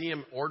start to see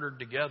them ordered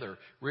together,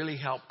 really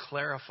help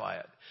clarify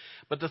it.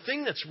 But the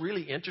thing that's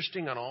really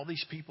interesting on all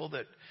these people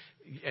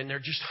and there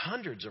are just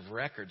hundreds of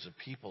records of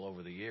people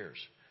over the years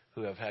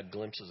who have had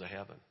glimpses of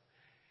heaven.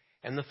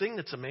 And the thing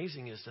that's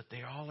amazing is that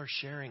they all are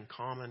sharing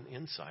common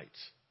insights.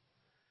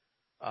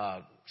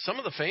 Some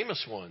of the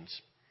famous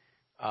ones.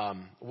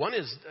 One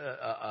is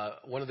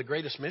one of the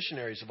greatest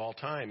missionaries of all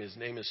time. His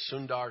name is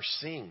Sundar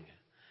Singh,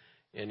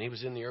 and he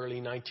was in the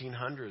early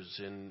 1900s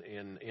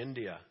in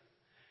India.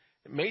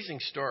 Amazing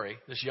story.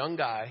 This young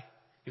guy,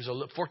 he was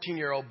a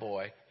 14-year-old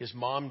boy. His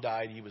mom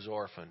died. He was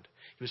orphaned.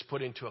 He was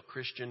put into a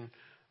Christian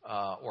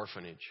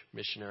orphanage,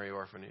 missionary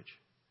orphanage.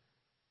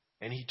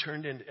 And he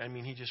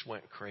he just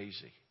went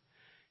crazy.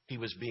 He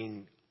was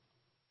being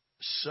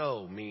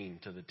so mean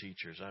to the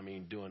teachers.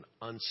 Doing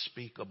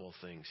unspeakable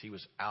things. He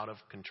was out of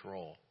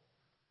control.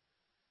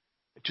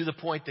 To the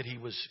point that he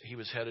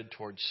was headed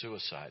towards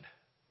suicide.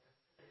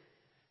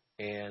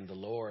 And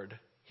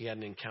he had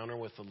an encounter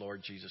with the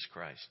Lord Jesus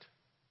Christ.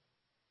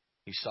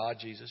 He saw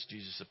Jesus.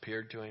 Jesus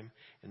appeared to him.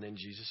 And then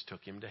Jesus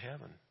took him to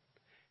heaven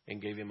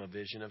and gave him a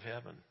vision of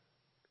heaven.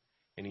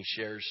 And he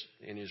shares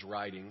in his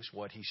writings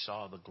what he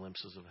saw, the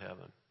glimpses of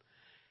heaven.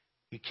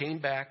 He came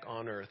back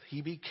on earth.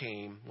 He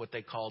became what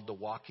they called the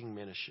walking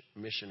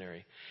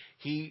missionary.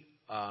 He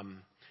did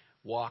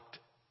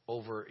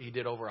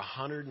over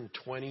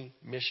 120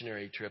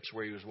 missionary trips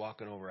where he was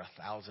walking over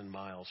 1,000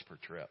 miles per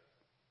trip.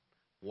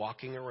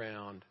 Walking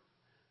around,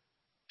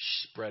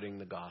 spreading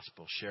the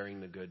gospel, sharing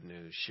the good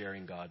news,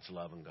 sharing God's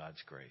love and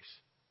God's grace.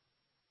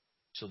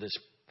 So this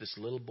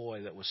little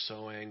boy that was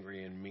so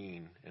angry and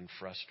mean and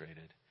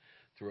frustrated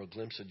through a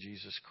glimpse of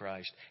Jesus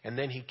Christ. And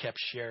then he kept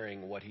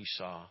sharing what he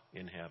saw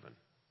in heaven.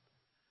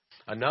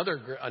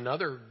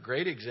 Another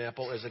great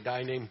example is a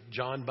guy named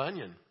John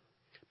Bunyan,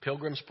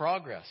 Pilgrim's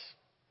Progress.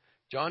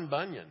 John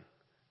Bunyan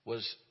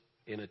was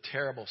in a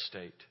terrible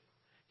state.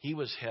 He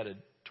was headed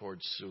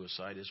towards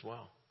suicide as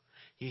well.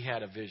 He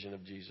had a vision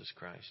of Jesus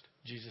Christ.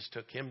 Jesus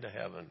took him to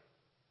heaven,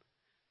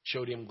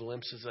 showed him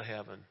glimpses of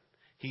heaven.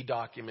 He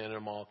documented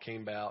them all,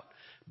 came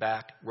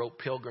back, wrote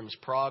Pilgrim's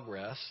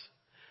Progress,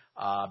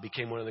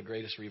 became one of the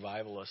greatest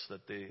revivalists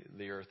that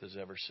the earth has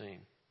ever seen.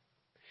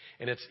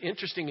 And it's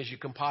interesting as you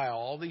compile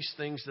all these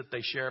things that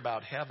they share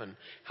about heaven,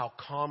 how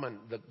common,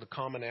 the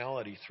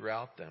commonality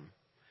throughout them.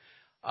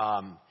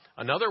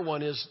 Another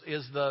one is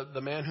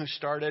the man who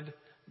started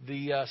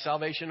the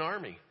Salvation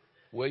Army,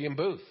 William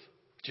Booth,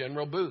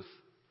 General Booth.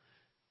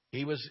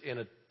 He was in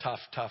a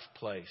tough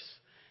place.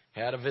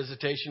 Had a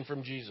visitation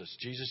from Jesus.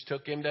 Jesus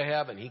took him to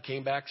heaven. He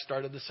came back,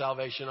 started the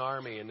Salvation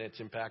Army, and it's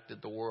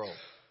impacted the world.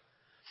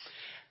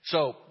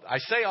 So I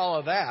say all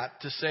of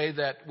that to say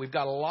that we've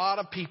got a lot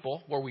of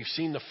people where we've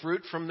seen the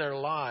fruit from their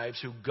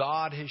lives who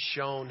God has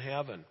shown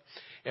heaven.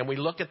 And we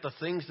look at the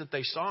things that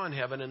they saw in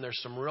heaven, and there's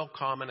some real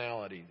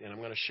commonality. And I'm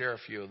going to share a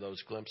few of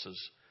those glimpses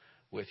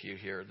with you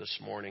here this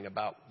morning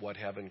about what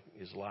heaven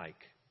is like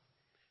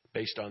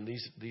based on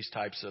these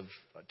types of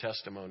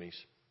testimonies.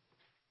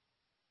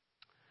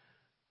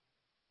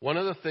 One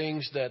of the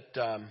things that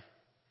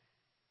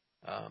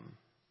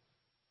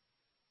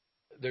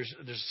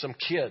there's some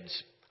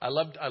kids. I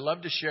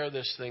love to share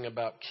this thing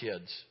about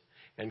kids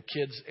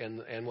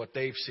and what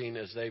they've seen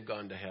as they've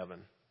gone to heaven.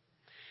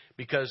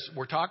 Because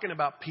we're talking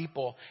about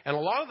people, and a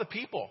lot of the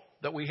people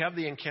that we have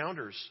the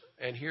encounters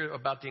and hear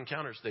about the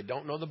encounters, they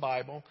don't know the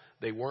Bible.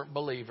 They weren't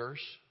believers.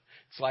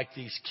 It's like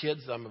these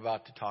kids I'm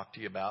about to talk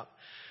to you about.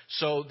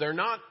 So they're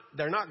not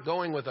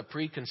going with a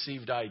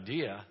preconceived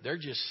idea. They're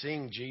just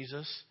seeing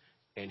Jesus,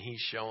 and He's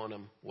showing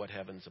them what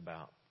heaven's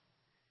about.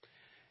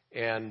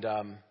 And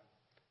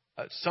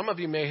some of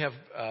you may have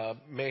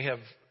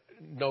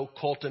know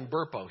Colton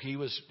Burpo. He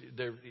was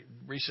there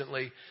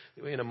recently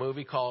in a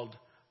movie called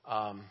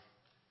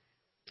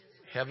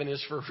Heaven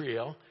is for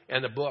Real,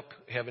 and the book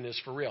Heaven is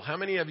for Real. How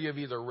many of you have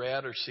either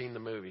read or seen the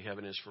movie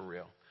Heaven is for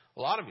Real?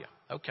 A lot of you.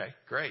 Okay,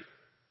 great.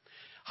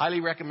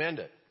 Highly recommend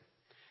it.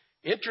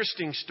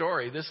 Interesting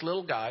story. This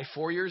little guy,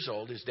 4 years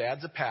old, his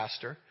dad's a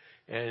pastor,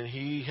 and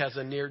he has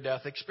a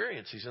near-death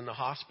experience. He's in the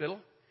hospital,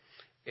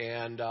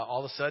 and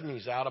all of a sudden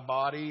he's out of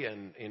body,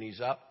 and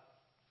he's up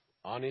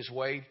on his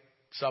way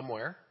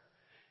somewhere.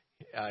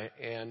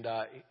 And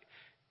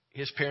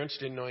his parents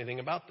didn't know anything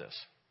about this.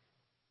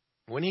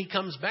 When he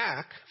comes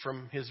back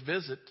from his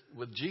visit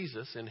with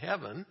Jesus in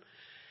heaven,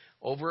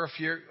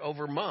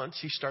 over months,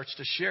 he starts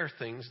to share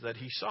things that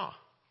he saw.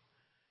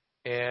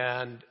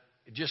 And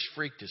it just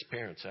freaked his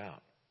parents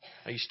out.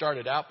 He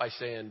started out by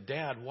saying,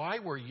 Dad, why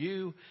were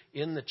you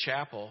in the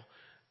chapel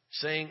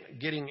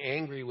getting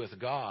angry with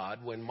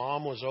God when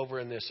Mom was over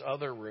in this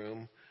other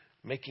room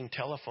making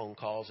telephone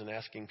calls and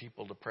asking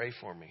people to pray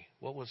for me?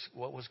 What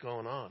was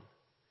going on?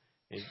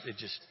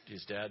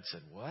 His dad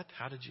said, what?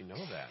 How did you know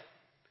that?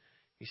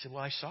 He said,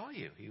 well, I saw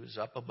you. He was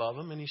up above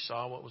him and he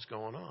saw what was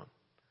going on.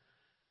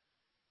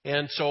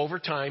 And so over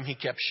time, he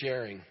kept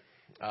sharing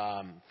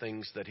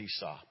things that he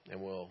saw.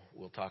 And we'll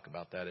talk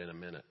about that in a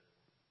minute.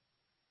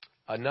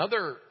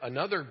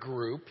 Another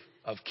group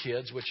of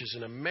kids, which is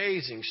an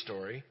amazing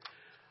story,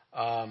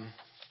 are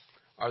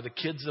the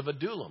kids of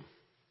Adullam.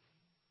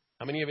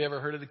 How many of you ever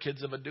heard of the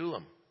kids of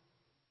Adullam?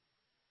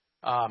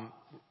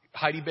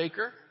 Heidi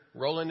Baker,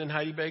 Roland and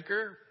Heidi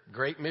Baker,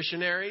 great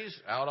missionaries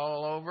out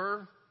all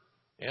over.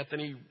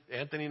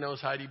 Anthony knows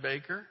Heidi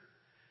Baker.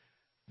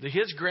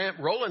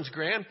 Roland's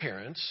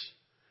grandparents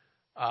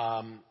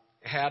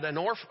had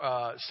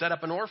set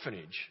up an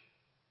orphanage.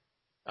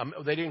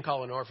 They didn't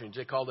call it an orphanage;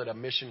 they called it a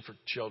mission for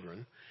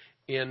children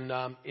in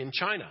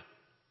China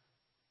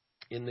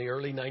in the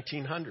early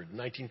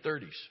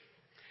 1930s.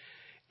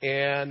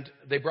 And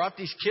they brought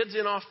these kids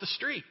in off the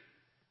street.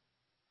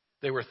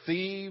 They were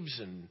thieves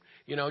and,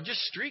 just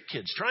street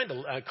kids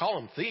I call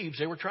them thieves.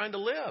 They were trying to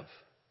live.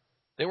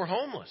 They were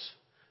homeless.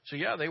 So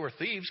yeah, they were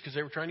thieves because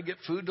they were trying to get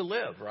food to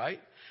live,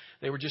 right?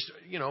 They were just,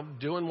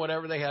 doing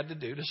whatever they had to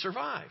do to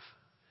survive.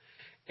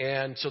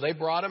 And so they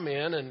brought them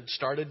in and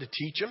started to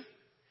teach them.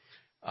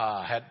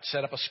 Had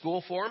set up a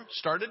school for them,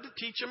 started to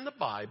teach them the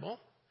Bible.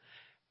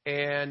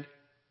 And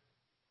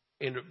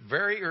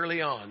very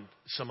early on,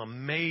 some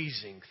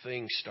amazing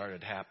things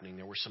started happening.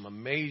 There were some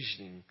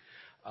amazing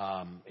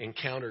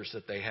encounters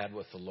that they had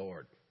with the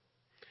Lord.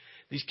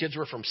 These kids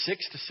were from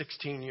 6 to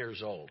 16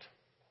 years old.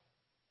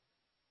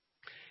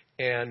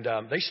 And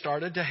they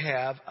started to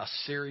have a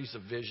series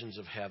of visions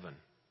of heaven.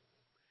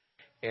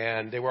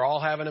 And they were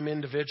all having them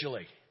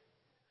individually.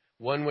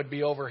 One would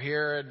be over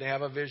here and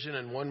have a vision,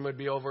 and one would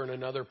be over in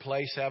another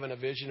place having a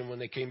vision. And when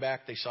they came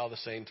back, they saw the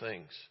same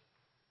things.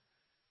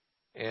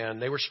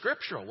 And they were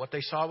scriptural. What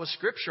they saw was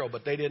scriptural,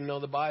 but they didn't know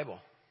the Bible.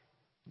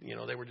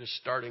 They were just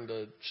starting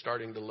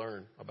to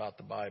learn about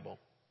the Bible.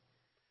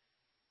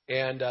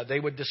 And they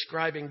would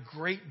describe in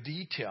great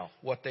detail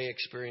what they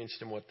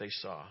experienced and what they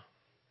saw.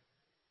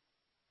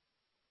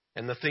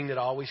 And the thing that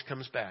always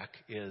comes back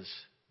is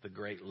the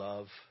great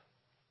love,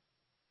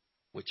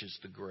 which is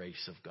the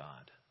grace of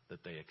God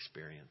that they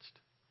experienced.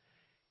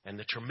 And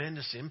the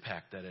tremendous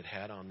impact that it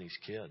had on these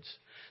kids.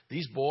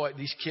 These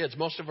kids,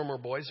 most of them were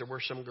boys. There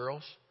were some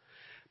girls.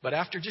 But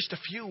after just a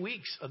few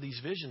weeks of these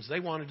visions,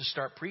 they wanted to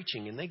start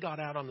preaching. And they got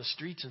out on the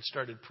streets and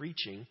started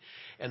preaching.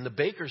 And the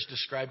Bakers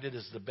described it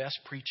as the best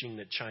preaching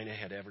that China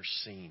had ever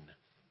seen.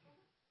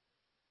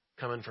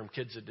 Coming from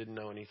kids that didn't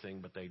know anything,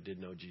 but they did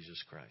know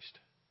Jesus Christ.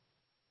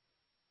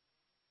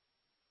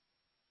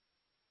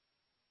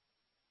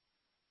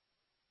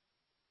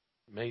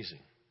 Amazing.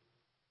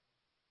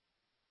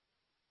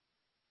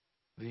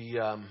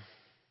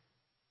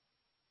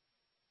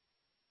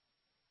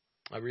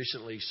 I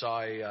recently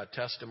saw a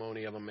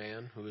testimony of a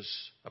man who was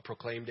a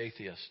proclaimed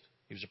atheist.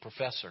 He was a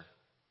professor.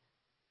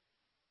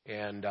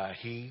 And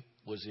he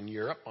was in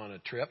Europe on a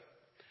trip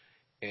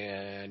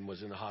and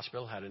was in the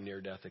hospital, had a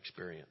near-death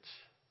experience.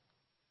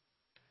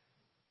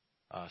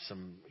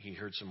 He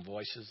heard some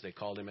voices. They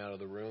called him out of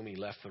the room. He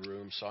left the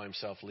room, saw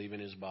himself leaving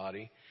his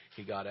body.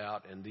 He got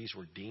out, and these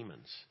were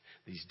demons.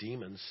 These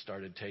demons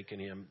started taking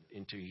him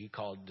into,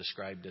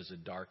 described as a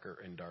darker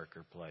and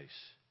darker place.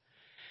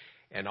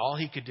 And all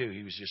he could do,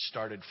 he was just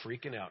started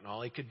freaking out. And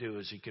all he could do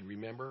is he could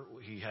remember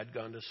he had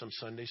gone to some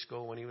Sunday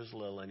school when he was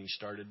little, and he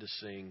started to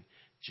sing,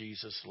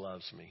 Jesus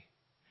loves me.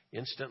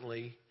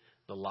 Instantly,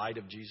 the light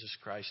of Jesus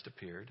Christ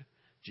appeared.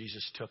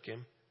 Jesus took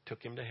him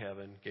to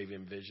heaven, gave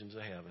him visions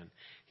of heaven.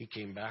 He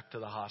came back to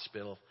the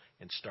hospital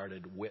and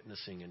started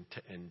witnessing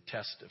and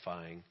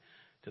testifying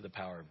to the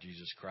power of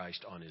Jesus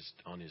Christ on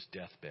his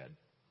deathbed.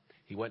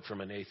 He went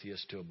from an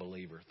atheist to a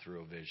believer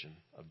through a vision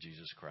of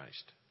Jesus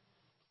Christ.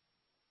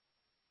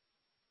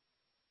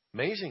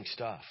 Amazing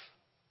stuff.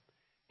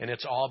 And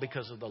it's all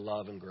because of the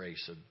love and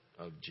grace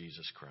of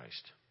Jesus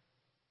Christ.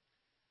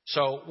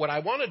 So what I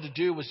wanted to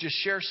do was just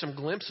share some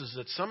glimpses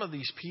that some of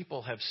these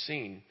people have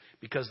seen,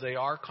 because they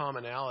are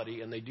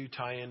commonality and they do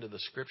tie into the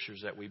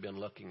scriptures that we've been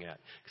looking at.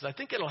 Because I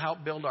think it'll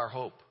help build our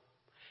hope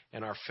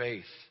and our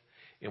faith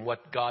in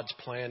what God's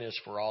plan is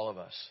for all of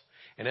us.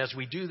 And as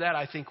we do that,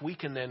 I think we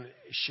can then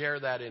share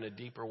that in a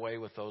deeper way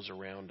with those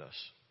around us.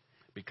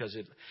 Because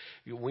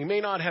we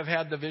may not have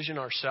had the vision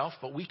ourselves,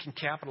 but we can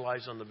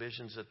capitalize on the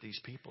visions that these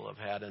people have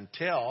had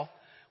until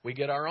we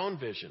get our own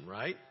vision,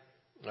 right?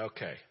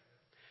 Okay.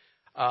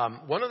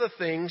 One of the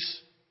things,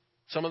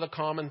 some of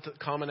the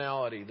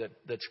commonality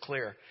that's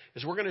clear,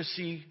 is we're going to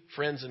see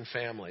friends and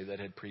family that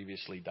had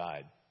previously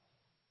died.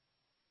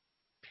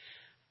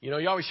 You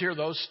always hear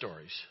those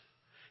stories.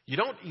 You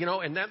don't,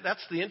 and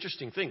that's the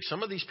interesting thing.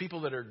 Some of these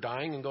people that are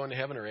dying and going to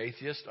heaven are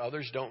atheists.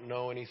 Others don't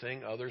know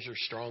anything. Others are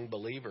strong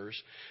believers.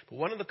 But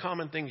one of the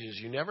common things is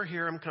you never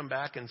hear them come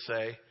back and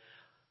say,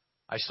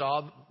 I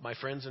saw my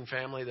friends and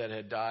family that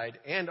had died.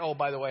 And, oh,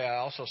 by the way, I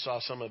also saw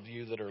some of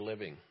you that are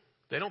living.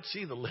 They don't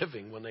see the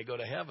living when they go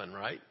to heaven,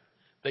 right?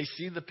 They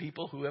see the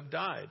people who have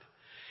died.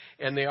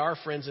 And they are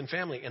friends and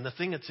family. And the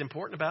thing that's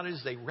important about it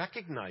is they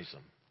recognize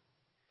them.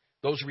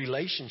 Those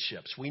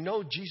relationships. We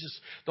know Jesus.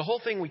 The whole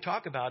thing we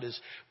talk about is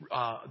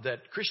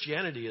that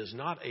Christianity is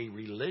not a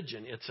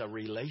religion. It's a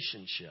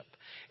relationship.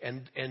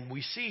 And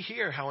we see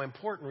here how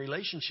important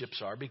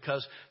relationships are,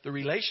 because the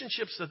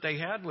relationships that they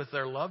had with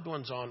their loved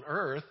ones on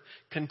earth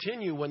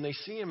continue when they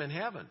see them in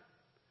heaven.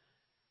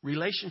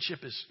 Relationship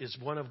is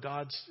one of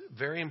God's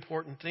very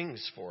important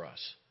things for us.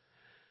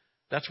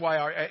 That's why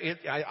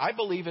I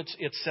believe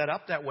it's set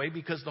up that way,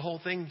 because the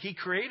whole thing, He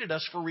created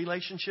us for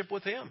relationship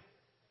with Him.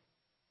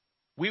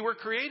 We were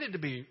created to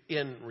be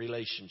in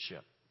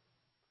relationship.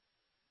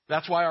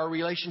 That's why our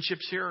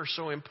relationships here are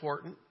so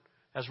important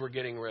as we're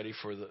getting ready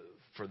for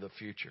the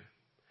future.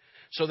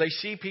 So they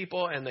see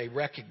people and they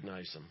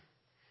recognize them.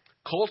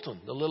 Colton,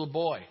 the little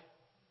boy.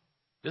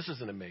 This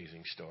is an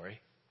amazing story.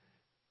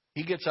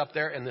 He gets up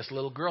there and this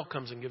little girl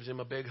comes and gives him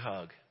a big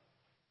hug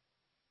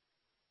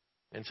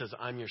and says,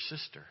 I'm your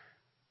sister,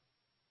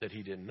 that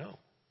he didn't know.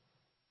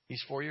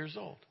 He's 4 years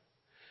old.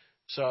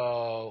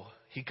 So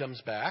he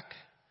comes back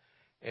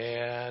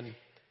and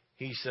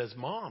he says,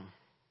 Mom,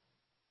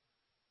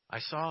 I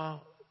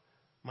saw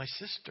my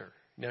sister.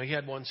 Now, he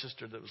had one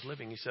sister that was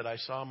living. He said, I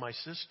saw my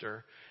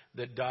sister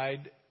that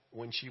died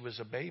when she was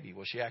a baby.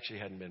 Well, she actually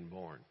hadn't been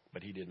born,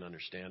 but he didn't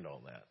understand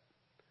all that.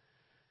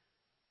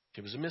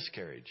 It was a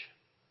miscarriage.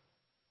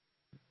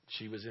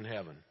 She was in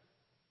heaven.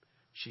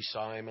 She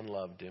saw him and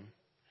loved him.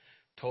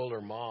 Told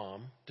her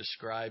mom,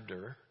 described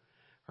her.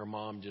 Her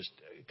mom just,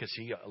 because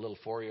a little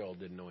 4-year-old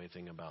didn't know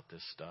anything about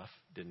this stuff,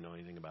 didn't know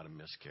anything about a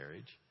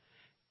miscarriage.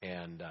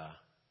 And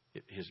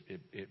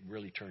it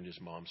really turned his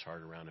mom's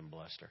heart around and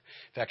blessed her.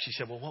 In fact, she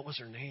said, well, what was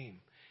her name?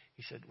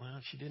 He said,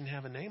 well, she didn't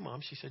have a name, Mom.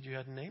 She said you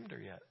hadn't named her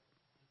yet.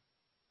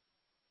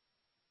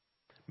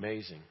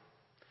 Amazing.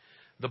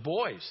 The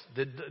boys,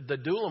 the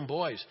Dulam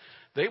boys,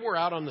 they were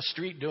out on the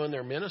street doing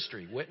their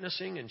ministry,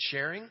 witnessing and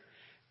sharing.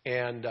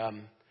 And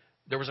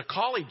there was a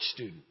college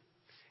student.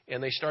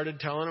 And they started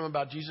telling him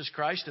about Jesus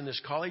Christ. And this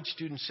college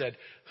student said,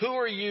 who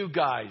are you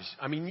guys?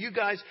 I mean, you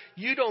guys,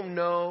 you don't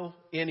know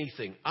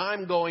anything.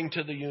 I'm going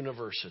to the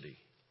university.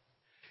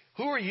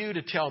 Who are you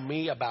to tell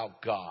me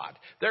about God?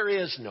 There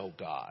is no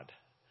God.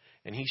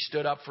 And he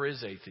stood up for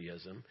his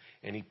atheism.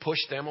 And he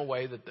pushed them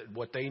away that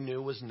what they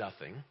knew was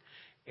nothing.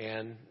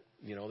 And,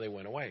 they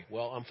went away.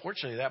 Well,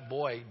 unfortunately, that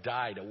boy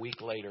died a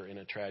week later in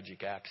a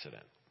tragic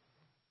accident.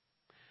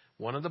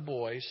 One of the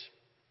boys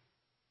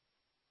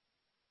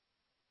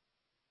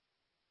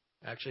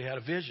actually had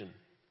a vision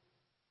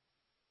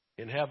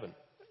in heaven,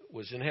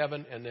 was in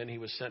heaven, and then he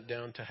was sent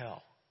down to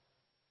hell.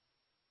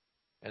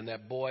 And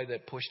that boy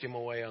that pushed him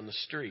away on the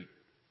street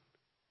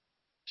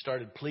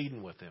started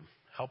pleading with him,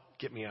 help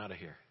get me out of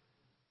here.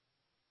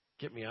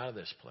 Get me out of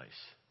this place.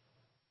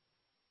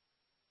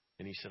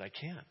 And he said, I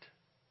can't.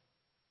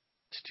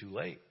 It's too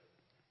late.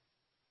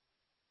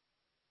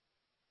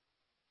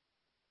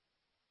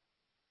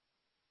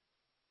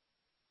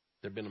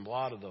 There have been a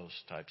lot of those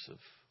types of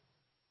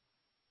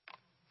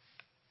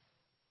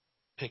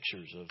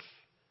pictures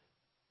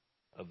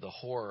of the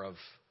horror of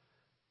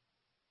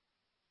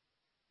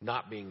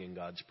not being in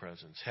God's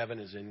presence. Heaven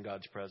is in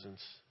God's presence.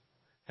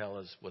 Hell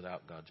is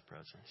without God's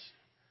presence.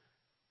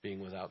 Being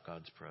without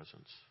God's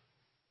presence.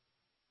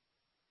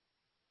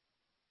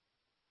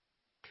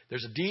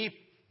 There's a deep,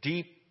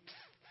 deep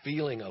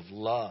feeling of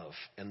love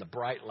and the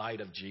bright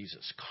light of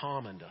Jesus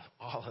common to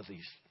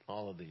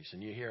all of these,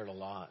 and you hear it a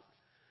lot.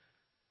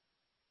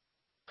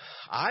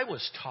 I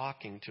was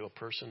talking to a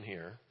person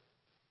here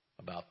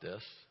about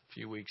this a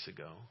few weeks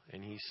ago,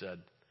 and he said,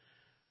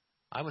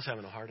 I was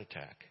having a heart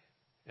attack,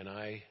 and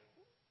I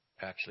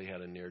actually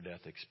had a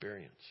near-death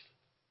experience.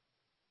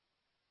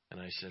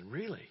 And I said,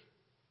 really?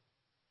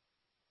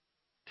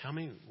 Tell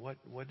me,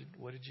 what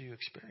did you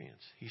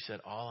experience? He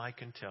said, all I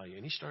can tell you,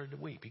 and he started to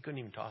weep. He couldn't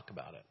even talk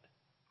about it.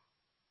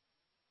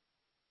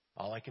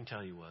 All I can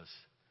tell you was,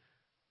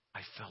 I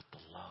felt the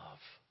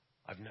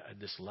love.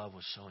 This love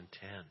was so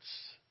intense.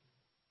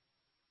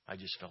 I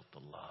just felt the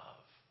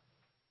love.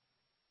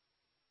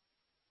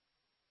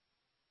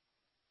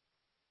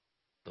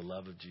 the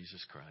love of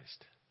Jesus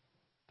Christ.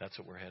 That's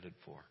what we're headed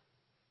for.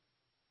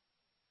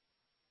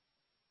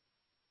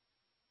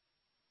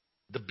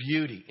 The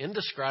beauty,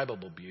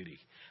 indescribable beauty.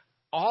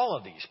 All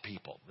of these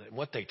people,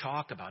 what they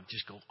talk about,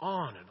 just go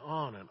on and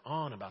on and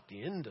on about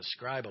the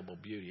indescribable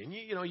beauty. And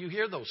you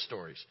hear those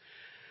stories.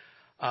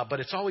 But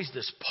it's always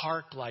this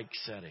park-like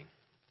setting.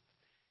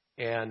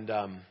 And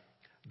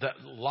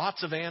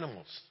lots of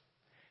animals.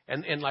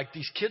 And like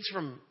these kids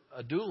from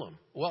Adullam.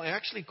 Well,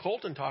 actually,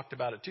 Colton talked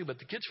about it too. But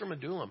the kids from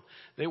Adullam,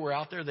 they were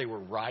out there. They were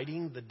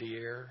riding the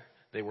deer.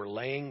 They were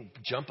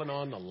jumping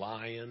on the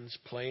lions,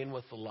 playing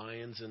with the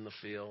lions in the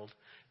field,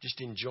 just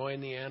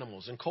enjoying the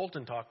animals. And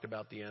Colton talked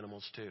about the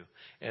animals too.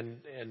 And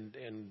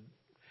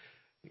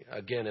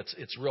again,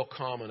 it's real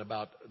common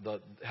about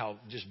how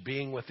just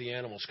being with the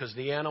animals, because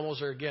the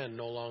animals are, again,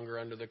 no longer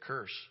under the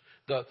curse.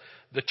 The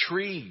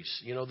trees,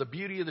 the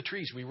beauty of the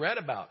trees. We read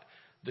about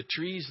the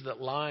trees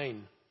that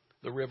line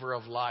the river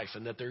of life,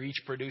 and that they're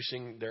each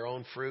producing their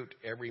own fruit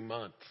every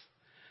month.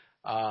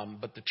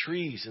 But the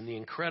trees and the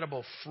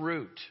incredible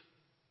fruit,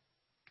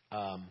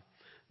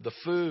 the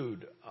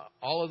food,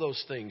 all of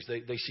those things.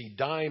 They see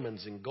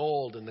diamonds and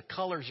gold, and the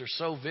colors are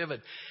so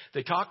vivid.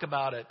 They talk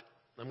about it.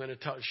 I'm going to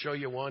show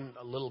you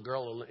a little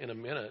girl in a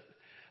minute.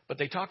 But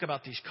they talk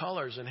about these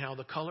colors and how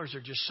the colors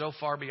are just so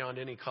far beyond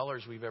any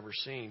colors we've ever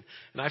seen.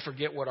 And I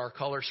forget what our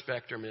color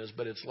spectrum is,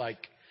 but it's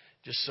like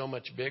just so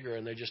much bigger,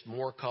 and they're just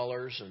more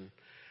colors, and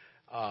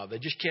they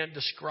just can't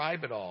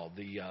describe it all.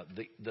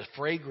 The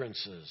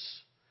fragrances,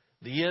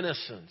 the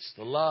innocence,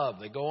 the love,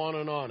 they go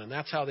on, and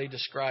that's how they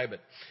describe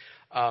it.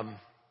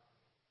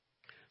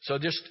 So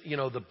just,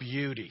 the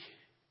beauty.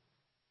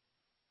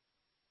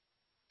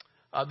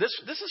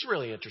 This is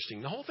really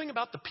interesting. The whole thing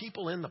about the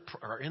people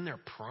are in their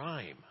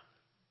prime.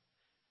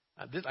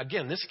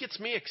 This gets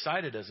me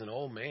excited as an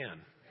old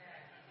man.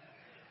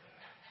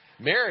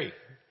 Mary,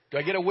 do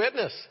I get a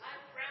witness?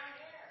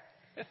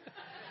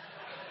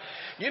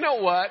 You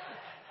know what?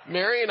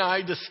 Mary and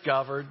I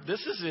discovered, this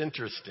is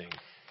interesting.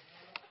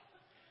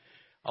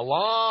 A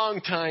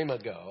long time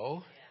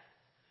ago,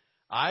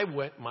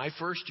 my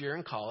first year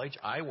in college,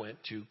 I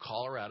went to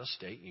Colorado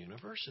State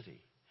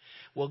University.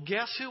 Well,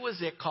 guess who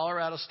was at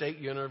Colorado State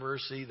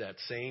University that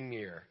same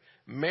year?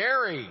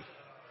 Mary.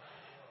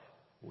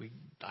 We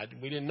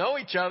didn't know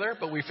each other,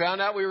 but we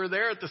found out we were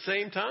there at the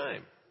same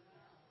time.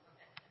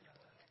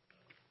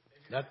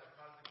 It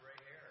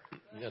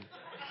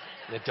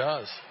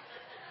does.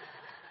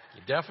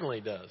 It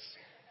definitely does.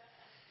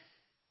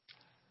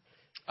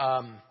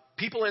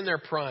 People in their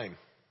prime.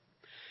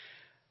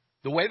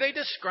 The way they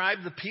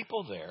describe the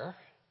people there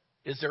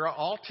is they're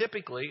all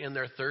typically in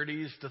their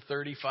 30s to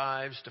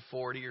 35s to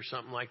 40 or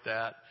something like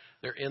that.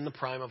 They're in the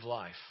prime of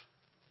life.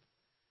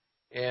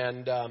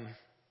 And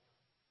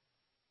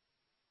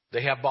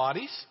they have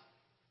bodies.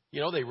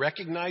 They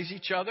recognize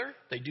each other.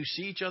 They do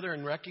see each other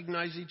and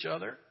recognize each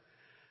other.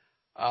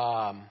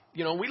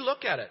 We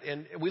look at it,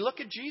 and we look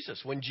at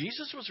Jesus. When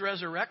Jesus was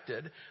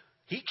resurrected,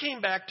 he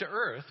came back to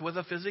earth with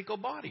a physical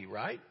body,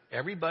 right?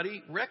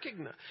 Everybody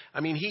recognized.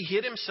 He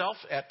hid himself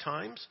at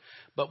times,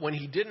 but when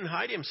he didn't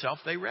hide himself,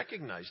 they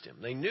recognized him.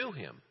 They knew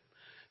him.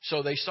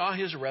 So they saw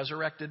his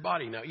resurrected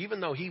body. Now,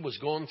 even though he was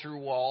going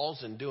through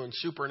walls and doing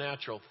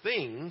supernatural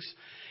things,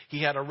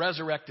 he had a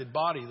resurrected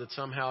body that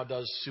somehow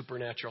does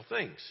supernatural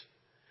things.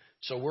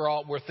 So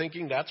we're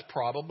thinking that's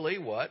probably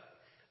what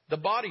the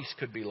bodies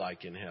could be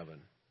like in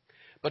heaven.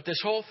 But this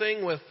whole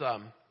thing with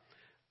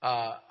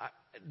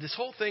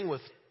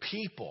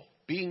people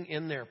being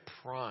in their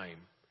prime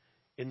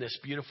in this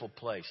beautiful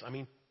place.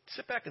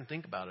 Sit back and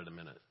think about it a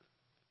minute.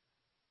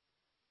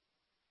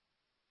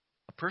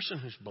 A person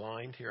who's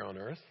blind here on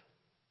earth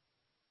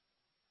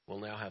will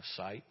now have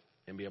sight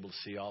and be able to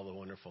see all the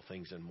wonderful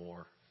things and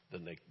more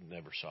than they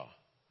never saw.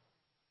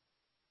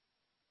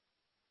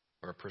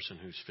 Or a person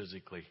who's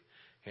physically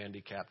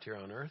handicapped here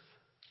on earth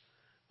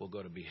will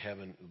go to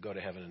heaven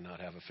and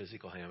not have a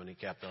physical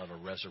handicap. They'll have a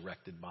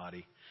resurrected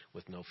body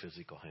with no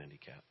physical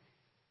handicap.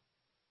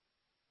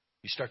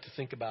 You start to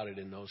think about it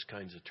in those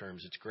kinds of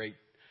terms. It's great.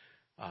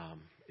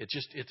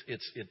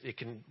 It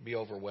can be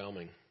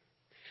overwhelming.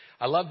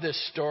 I love this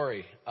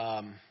story.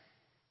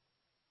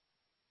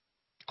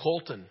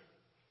 Colton,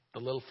 the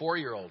little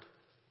 4-year-old,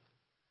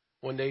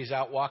 one day he's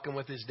out walking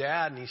with his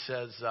dad, and he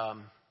says,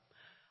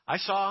 I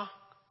saw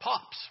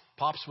Pops.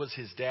 Pops was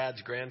his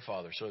dad's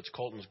grandfather, so it's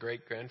Colton's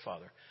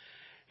great-grandfather.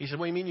 He said,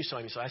 what do you mean you saw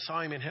him? He said, I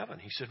saw him in heaven.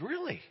 He said,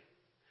 really?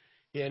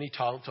 Yeah, and he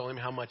told him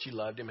how much he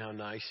loved him, how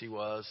nice he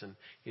was. And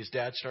his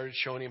dad started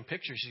showing him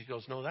pictures. He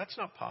goes, no, that's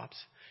not Pops.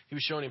 He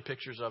was showing him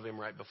pictures of him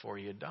right before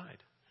he had died.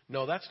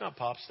 No, that's not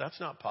Pops. That's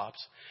not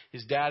Pops.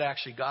 His dad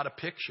actually got a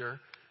picture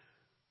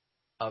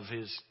of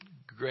his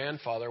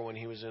grandfather when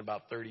he was in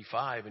about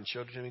 35 and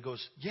showed it to him. He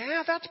goes,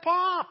 yeah, that's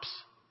Pops.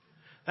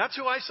 That's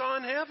who I saw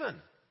in heaven.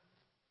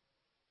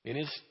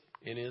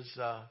 In his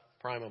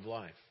prime of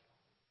life.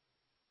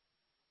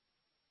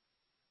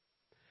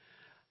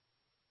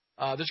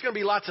 There's going to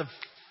be lots of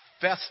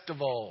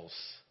festivals,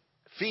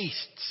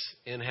 feasts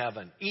in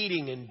heaven,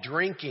 eating and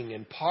drinking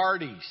and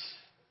parties.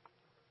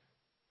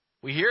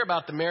 We hear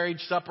about the marriage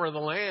supper of the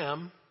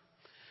Lamb.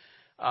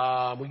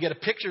 We get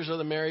pictures of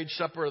the marriage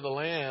supper of the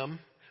Lamb.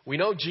 We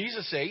know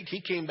Jesus ate.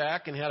 He came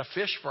back and had a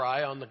fish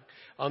fry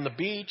on the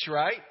beach,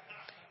 right?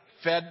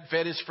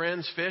 Fed his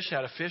friends fish,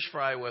 had a fish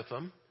fry with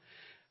them.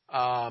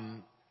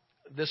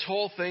 This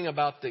whole thing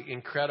about the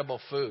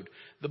incredible food.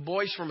 The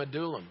boys from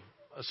Adullam,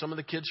 some of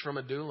the kids from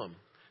Adullam,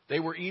 they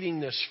were eating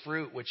this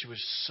fruit, which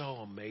was so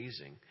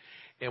amazing.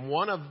 And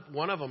one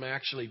of them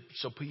actually,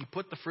 so he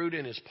put the fruit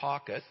in his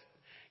pocket,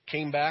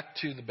 came back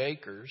to the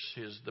bakers,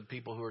 the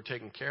people who were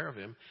taking care of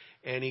him,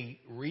 and he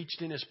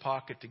reached in his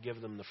pocket to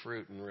give them the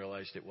fruit and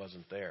realized it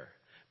wasn't there.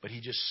 But he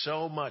just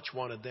so much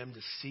wanted them to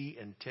see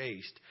and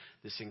taste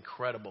this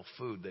incredible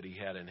food that he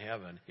had in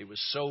heaven. It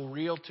was so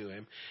real to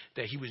him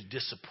that he was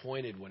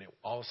disappointed when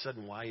all of a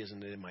sudden, why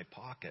isn't it in my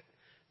pocket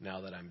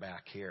now that I'm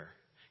back here?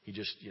 He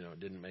just, it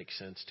didn't make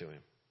sense to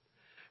him.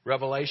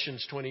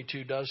 Revelations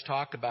 22 does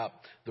talk about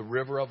the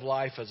river of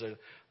life as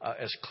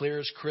clear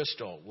as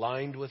crystal,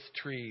 lined with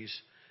trees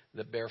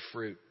that bear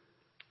fruit,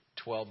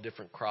 12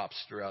 different crops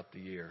throughout the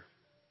year.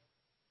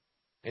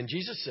 And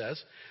Jesus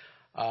says,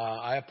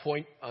 I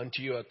appoint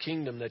unto you a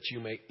kingdom that you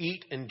may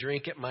eat and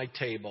drink at my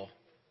table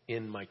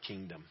in my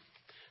kingdom.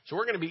 So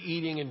we're going to be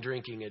eating and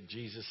drinking at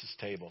Jesus'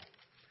 table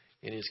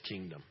in his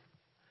kingdom.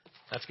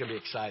 That's going to be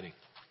exciting.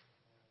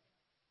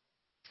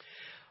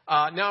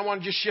 Now I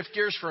want to just shift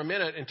gears for a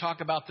minute and talk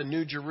about the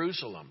New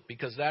Jerusalem,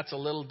 because that's a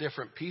little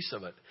different piece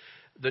of it.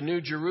 The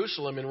New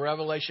Jerusalem in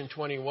Revelation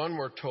 21,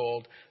 we're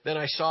told, then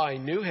I saw a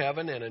new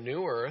heaven and a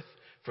new earth,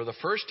 for the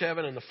first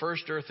heaven and the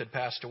first earth had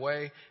passed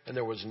away, and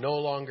there was no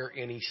longer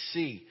any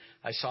sea.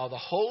 I saw the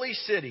holy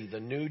city,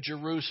 the New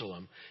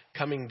Jerusalem,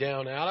 coming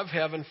down out of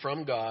heaven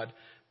from God,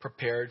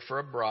 prepared for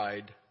a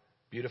bride,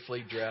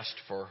 beautifully dressed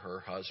for her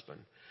husband.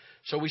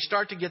 So we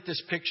start to get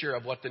this picture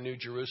of what the New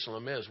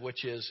Jerusalem is,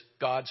 which is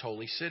God's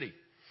holy city.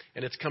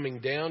 And it's coming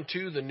down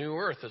to the new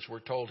earth, as we're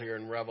told here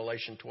in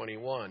Revelation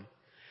 21.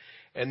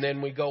 And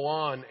then we go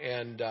on,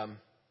 and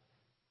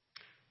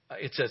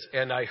it says,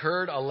 and I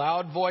heard a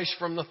loud voice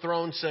from the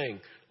throne saying,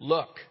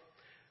 look,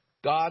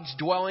 God's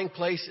dwelling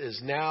place is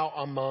now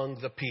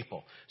among the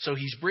people. So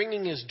he's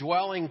bringing his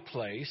dwelling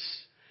place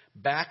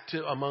back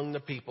to among the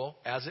people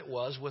as it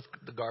was with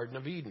the Garden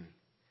of Eden.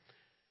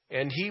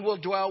 And he will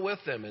dwell with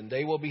them, and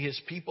they will be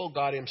his people.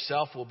 God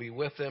himself will be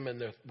with them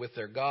and with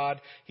their God.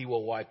 He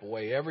will wipe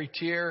away every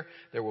tear.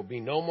 There will be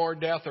no more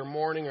death or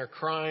mourning or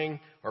crying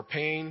or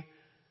pain,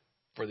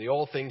 for the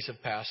old things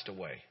have passed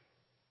away.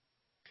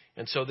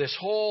 And so this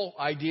whole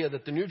idea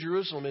that the New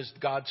Jerusalem is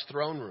God's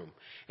throne room.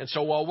 And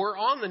so while we're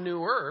on the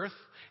new earth,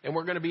 and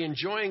we're going to be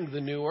enjoying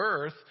the new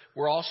earth,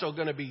 we're also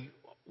going to be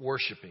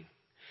worshiping.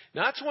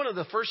 Now, that's one of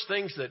the first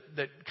things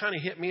that kind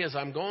of hit me as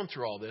I'm going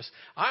through all this.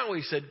 I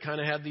always said, kind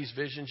of had these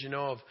visions,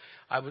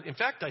 in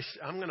fact,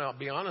 I'm going to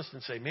be honest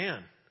and say,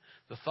 man,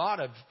 the thought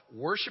of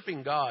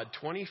worshiping God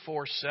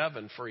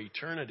 24/7 for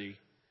eternity,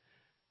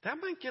 that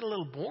might get a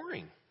little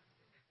boring.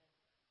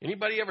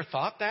 Anybody ever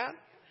thought that?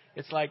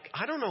 It's like,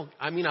 I don't know.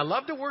 I mean, I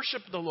love to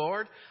worship the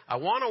Lord. I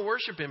want to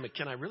worship him, but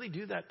can I really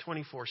do that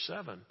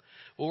 24/7?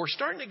 Well, we're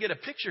starting to get a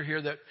picture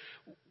here that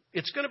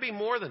it's going to be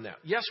more than that.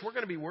 Yes, we're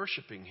going to be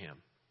worshiping him.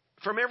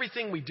 From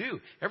everything we do,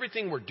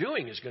 everything we're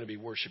doing is going to be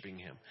worshiping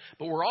him.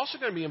 But we're also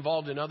going to be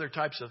involved in other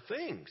types of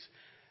things.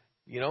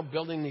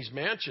 Building these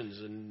mansions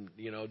and,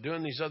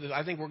 doing these other.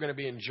 I think we're going to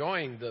be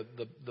enjoying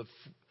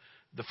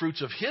the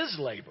fruits of his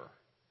labor.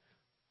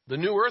 The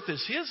new earth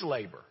is his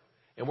labor.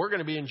 And we're going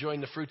to be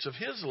enjoying the fruits of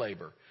his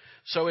labor.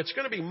 So it's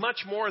going to be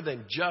much more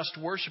than just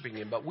worshiping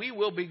him. But we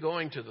will be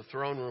going to the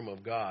throne room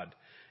of God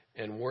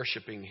and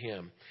worshiping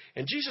him.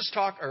 And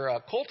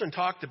Colton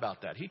talked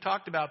about that. He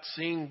talked about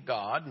seeing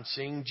God and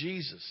seeing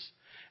Jesus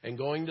and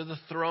going to the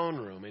throne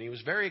room. And he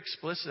was very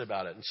explicit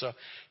about it. And so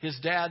his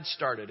dad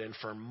started, and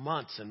for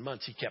months and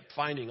months, he kept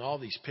finding all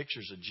these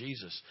pictures of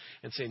Jesus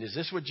and saying, is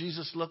this what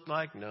Jesus looked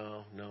like?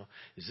 No, no.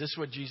 Is this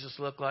what Jesus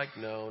looked like?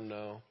 No,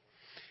 no.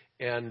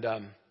 And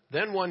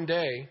then one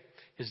day,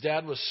 his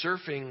dad was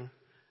surfing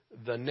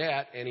the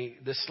net, and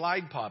this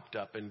slide popped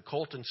up, and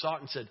Colton saw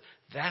it and said,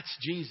 that's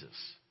Jesus.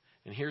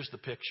 And here's the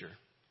picture.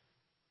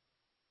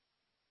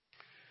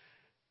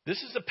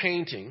 This is a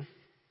painting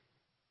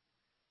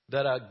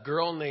that a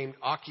girl named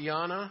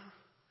Akiana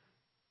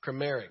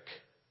Kramaric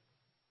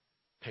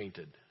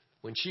painted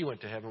when she went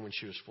to heaven when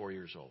she was 4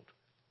 years old.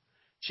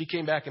 She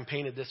came back and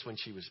painted this when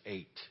she was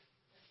 8.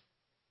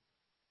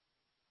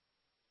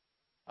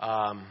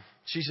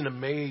 She's an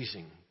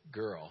amazing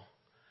girl.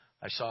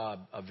 I saw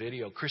a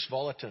video. Chris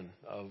Volatin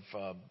of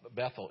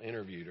Bethel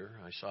interviewed her.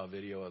 I saw a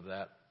video of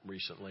that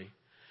recently.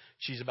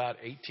 She's about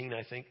 18,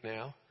 I think,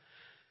 now.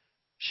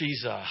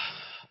 She's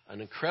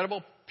an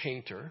incredible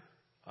painter,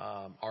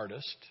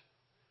 artist.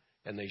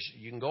 And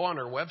you can go on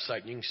her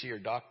website and you can see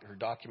her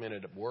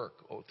documented work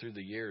through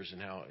the years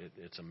and how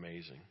it's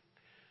amazing.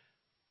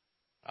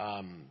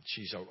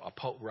 She's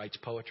writes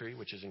poetry,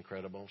 which is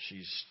incredible.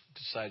 She's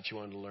decided she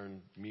wanted to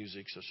learn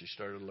music, so she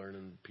started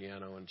learning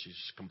piano, and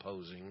she's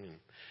composing.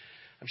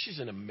 And she's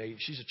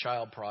a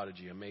child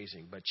prodigy,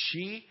 amazing. But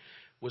she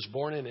was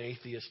born in an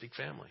atheistic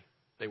family.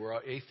 They were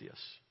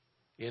atheists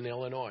in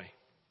Illinois.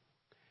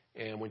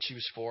 And when she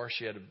was 4,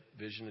 she had a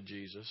vision of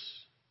Jesus.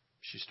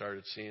 She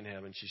started seeing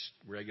heaven. She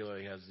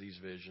regularly has these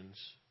visions.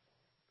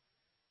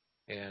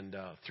 And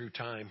through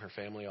time, her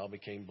family all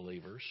became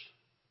believers.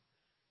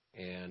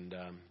 And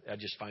I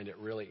just find it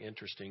really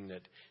interesting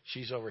that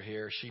she's over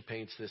here, she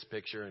paints this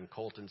picture, and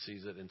Colton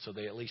sees it, and so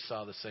they at least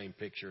saw the same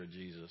picture of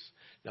Jesus.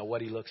 Now,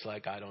 what he looks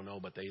like, I don't know,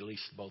 but they at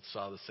least both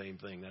saw the same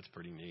thing. That's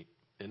pretty neat,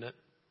 isn't it?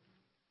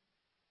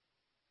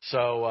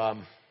 So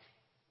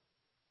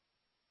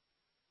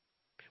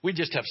we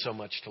just have so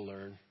much to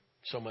learn,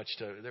 so much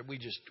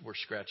we're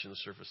scratching the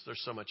surface.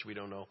 There's so much we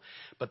don't know.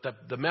 But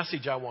the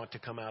message I want to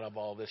come out of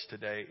all this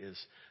today is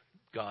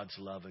God's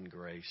love and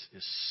grace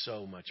is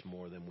so much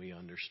more than we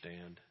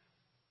understand.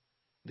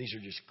 These are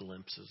just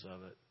glimpses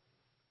of it.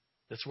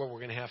 That's what we're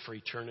going to have for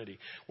eternity.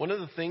 One of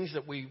the things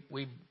that we've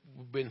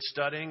been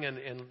studying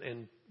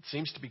and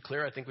seems to be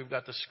clear, I think we've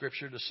got the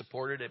scripture to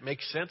support it. It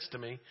makes sense to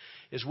me,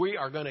 is we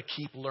are going to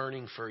keep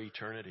learning for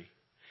eternity.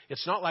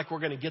 It's not like we're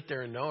going to get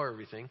there and know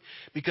everything,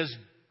 because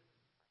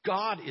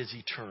God is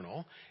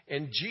eternal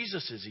and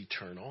Jesus is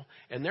eternal,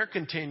 and they're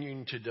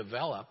continuing to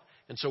develop.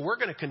 And so we're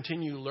going to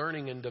continue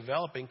learning and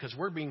developing because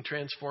we're being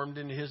transformed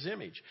into His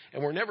image.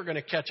 And we're never going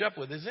to catch up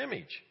with His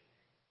image.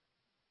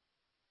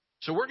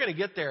 So we're going to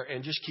get there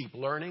and just keep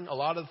learning. A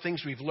lot of the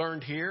things we've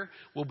learned here,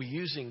 we'll be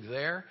using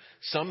there.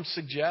 Some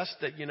suggest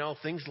that,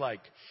 things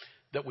like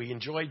that we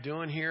enjoy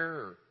doing here,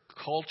 or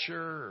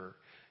culture, or,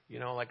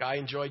 like I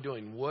enjoy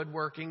doing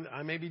woodworking.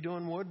 I may be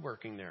doing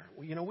woodworking there.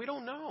 We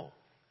don't know.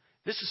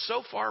 This is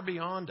so far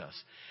beyond us.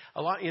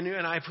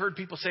 And I've heard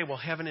people say, well,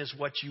 heaven is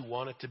what you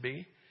want it to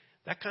be.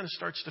 That kind of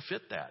starts to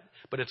fit that.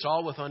 But it's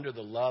all under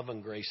the love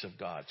and grace of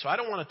God. So I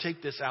don't want to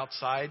take this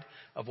outside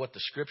of what the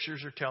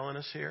Scriptures are telling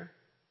us here.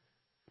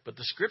 But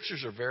the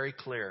Scriptures are very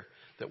clear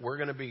that we're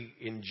going to be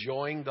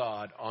enjoying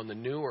God on the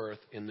new earth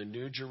in the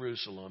new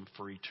Jerusalem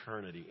for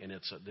eternity. And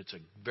it's a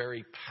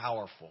very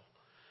powerful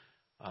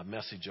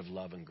message of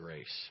love and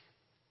grace.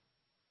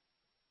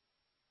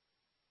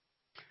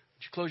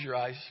 Would you close your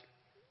eyes?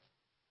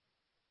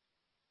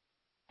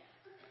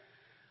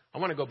 I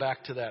want to go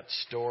back to that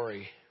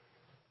story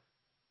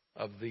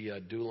of the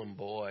Dulam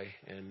boy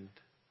and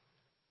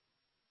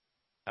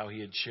how he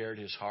had shared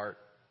his heart,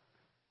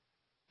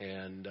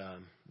 and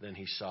then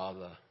he saw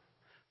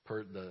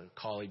the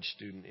college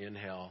student in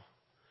hell,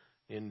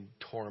 in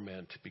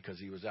torment because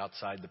he was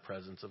outside the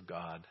presence of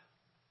God,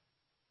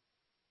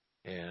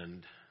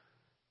 and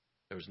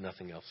there was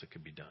nothing else that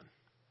could be done.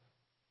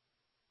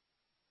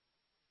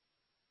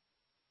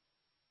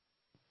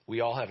 We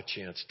all have a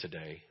chance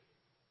today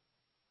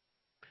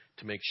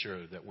to make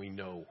sure that we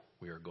know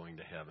we are going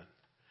to heaven.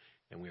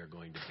 And we are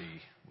going to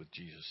be with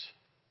Jesus.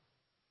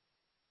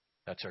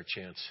 That's our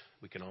chance.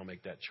 We can all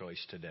make that choice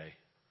today.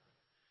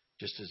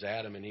 Just as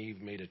Adam and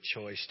Eve made a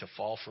choice to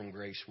fall from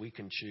grace, we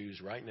can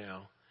choose right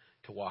now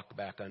to walk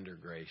back under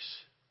grace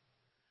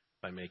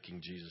by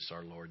making Jesus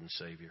our Lord and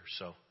Savior.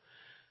 So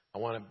I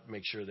want to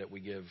make sure that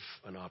we give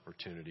an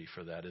opportunity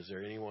for that. Is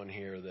there anyone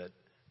here that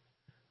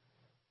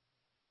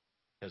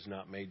has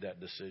not made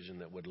that decision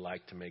that would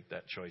like to make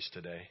that choice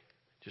today?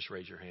 Just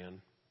raise your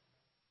hand.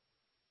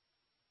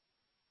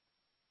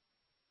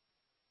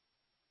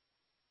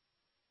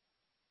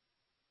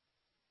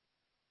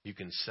 You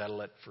can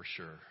settle it for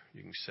sure.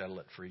 You can settle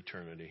it for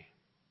eternity.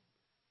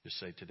 Just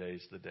say,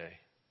 today's the day.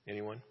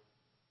 Anyone?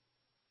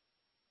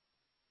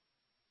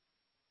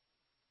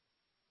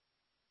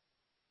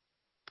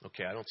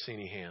 Okay, I don't see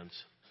any hands.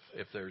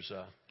 If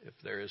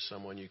there is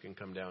someone, you can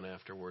come down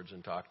afterwards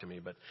and talk to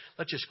me. But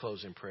let's just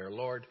close in prayer.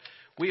 Lord,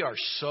 we are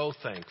so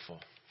thankful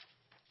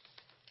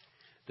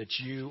that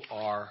you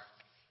are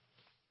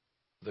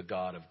the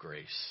God of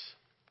grace.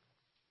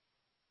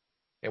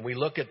 And we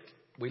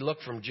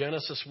look from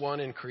Genesis 1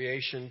 in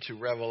creation to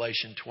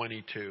Revelation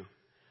 22.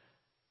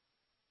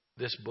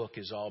 This book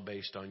is all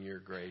based on your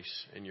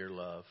grace and your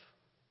love.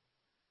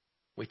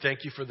 We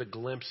thank you for the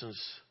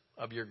glimpses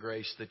of your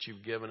grace that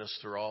you've given us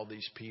through all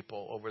these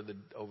people over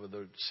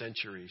the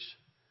centuries,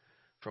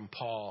 from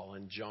Paul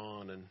and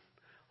John and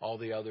all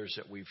the others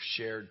that we've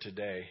shared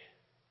today,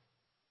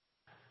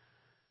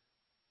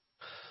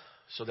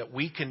 so that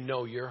we can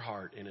know your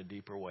heart in a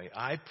deeper way.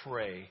 I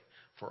pray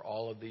for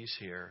all of these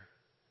here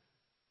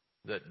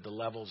that the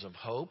levels of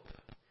hope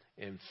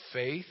and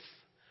faith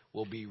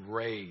will be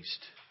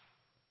raised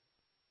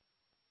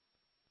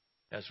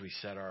as we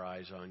set our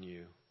eyes on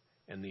you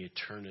and the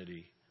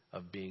eternity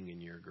of being in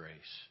your grace.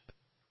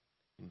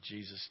 In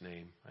Jesus'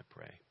 name I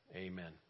pray. Amen.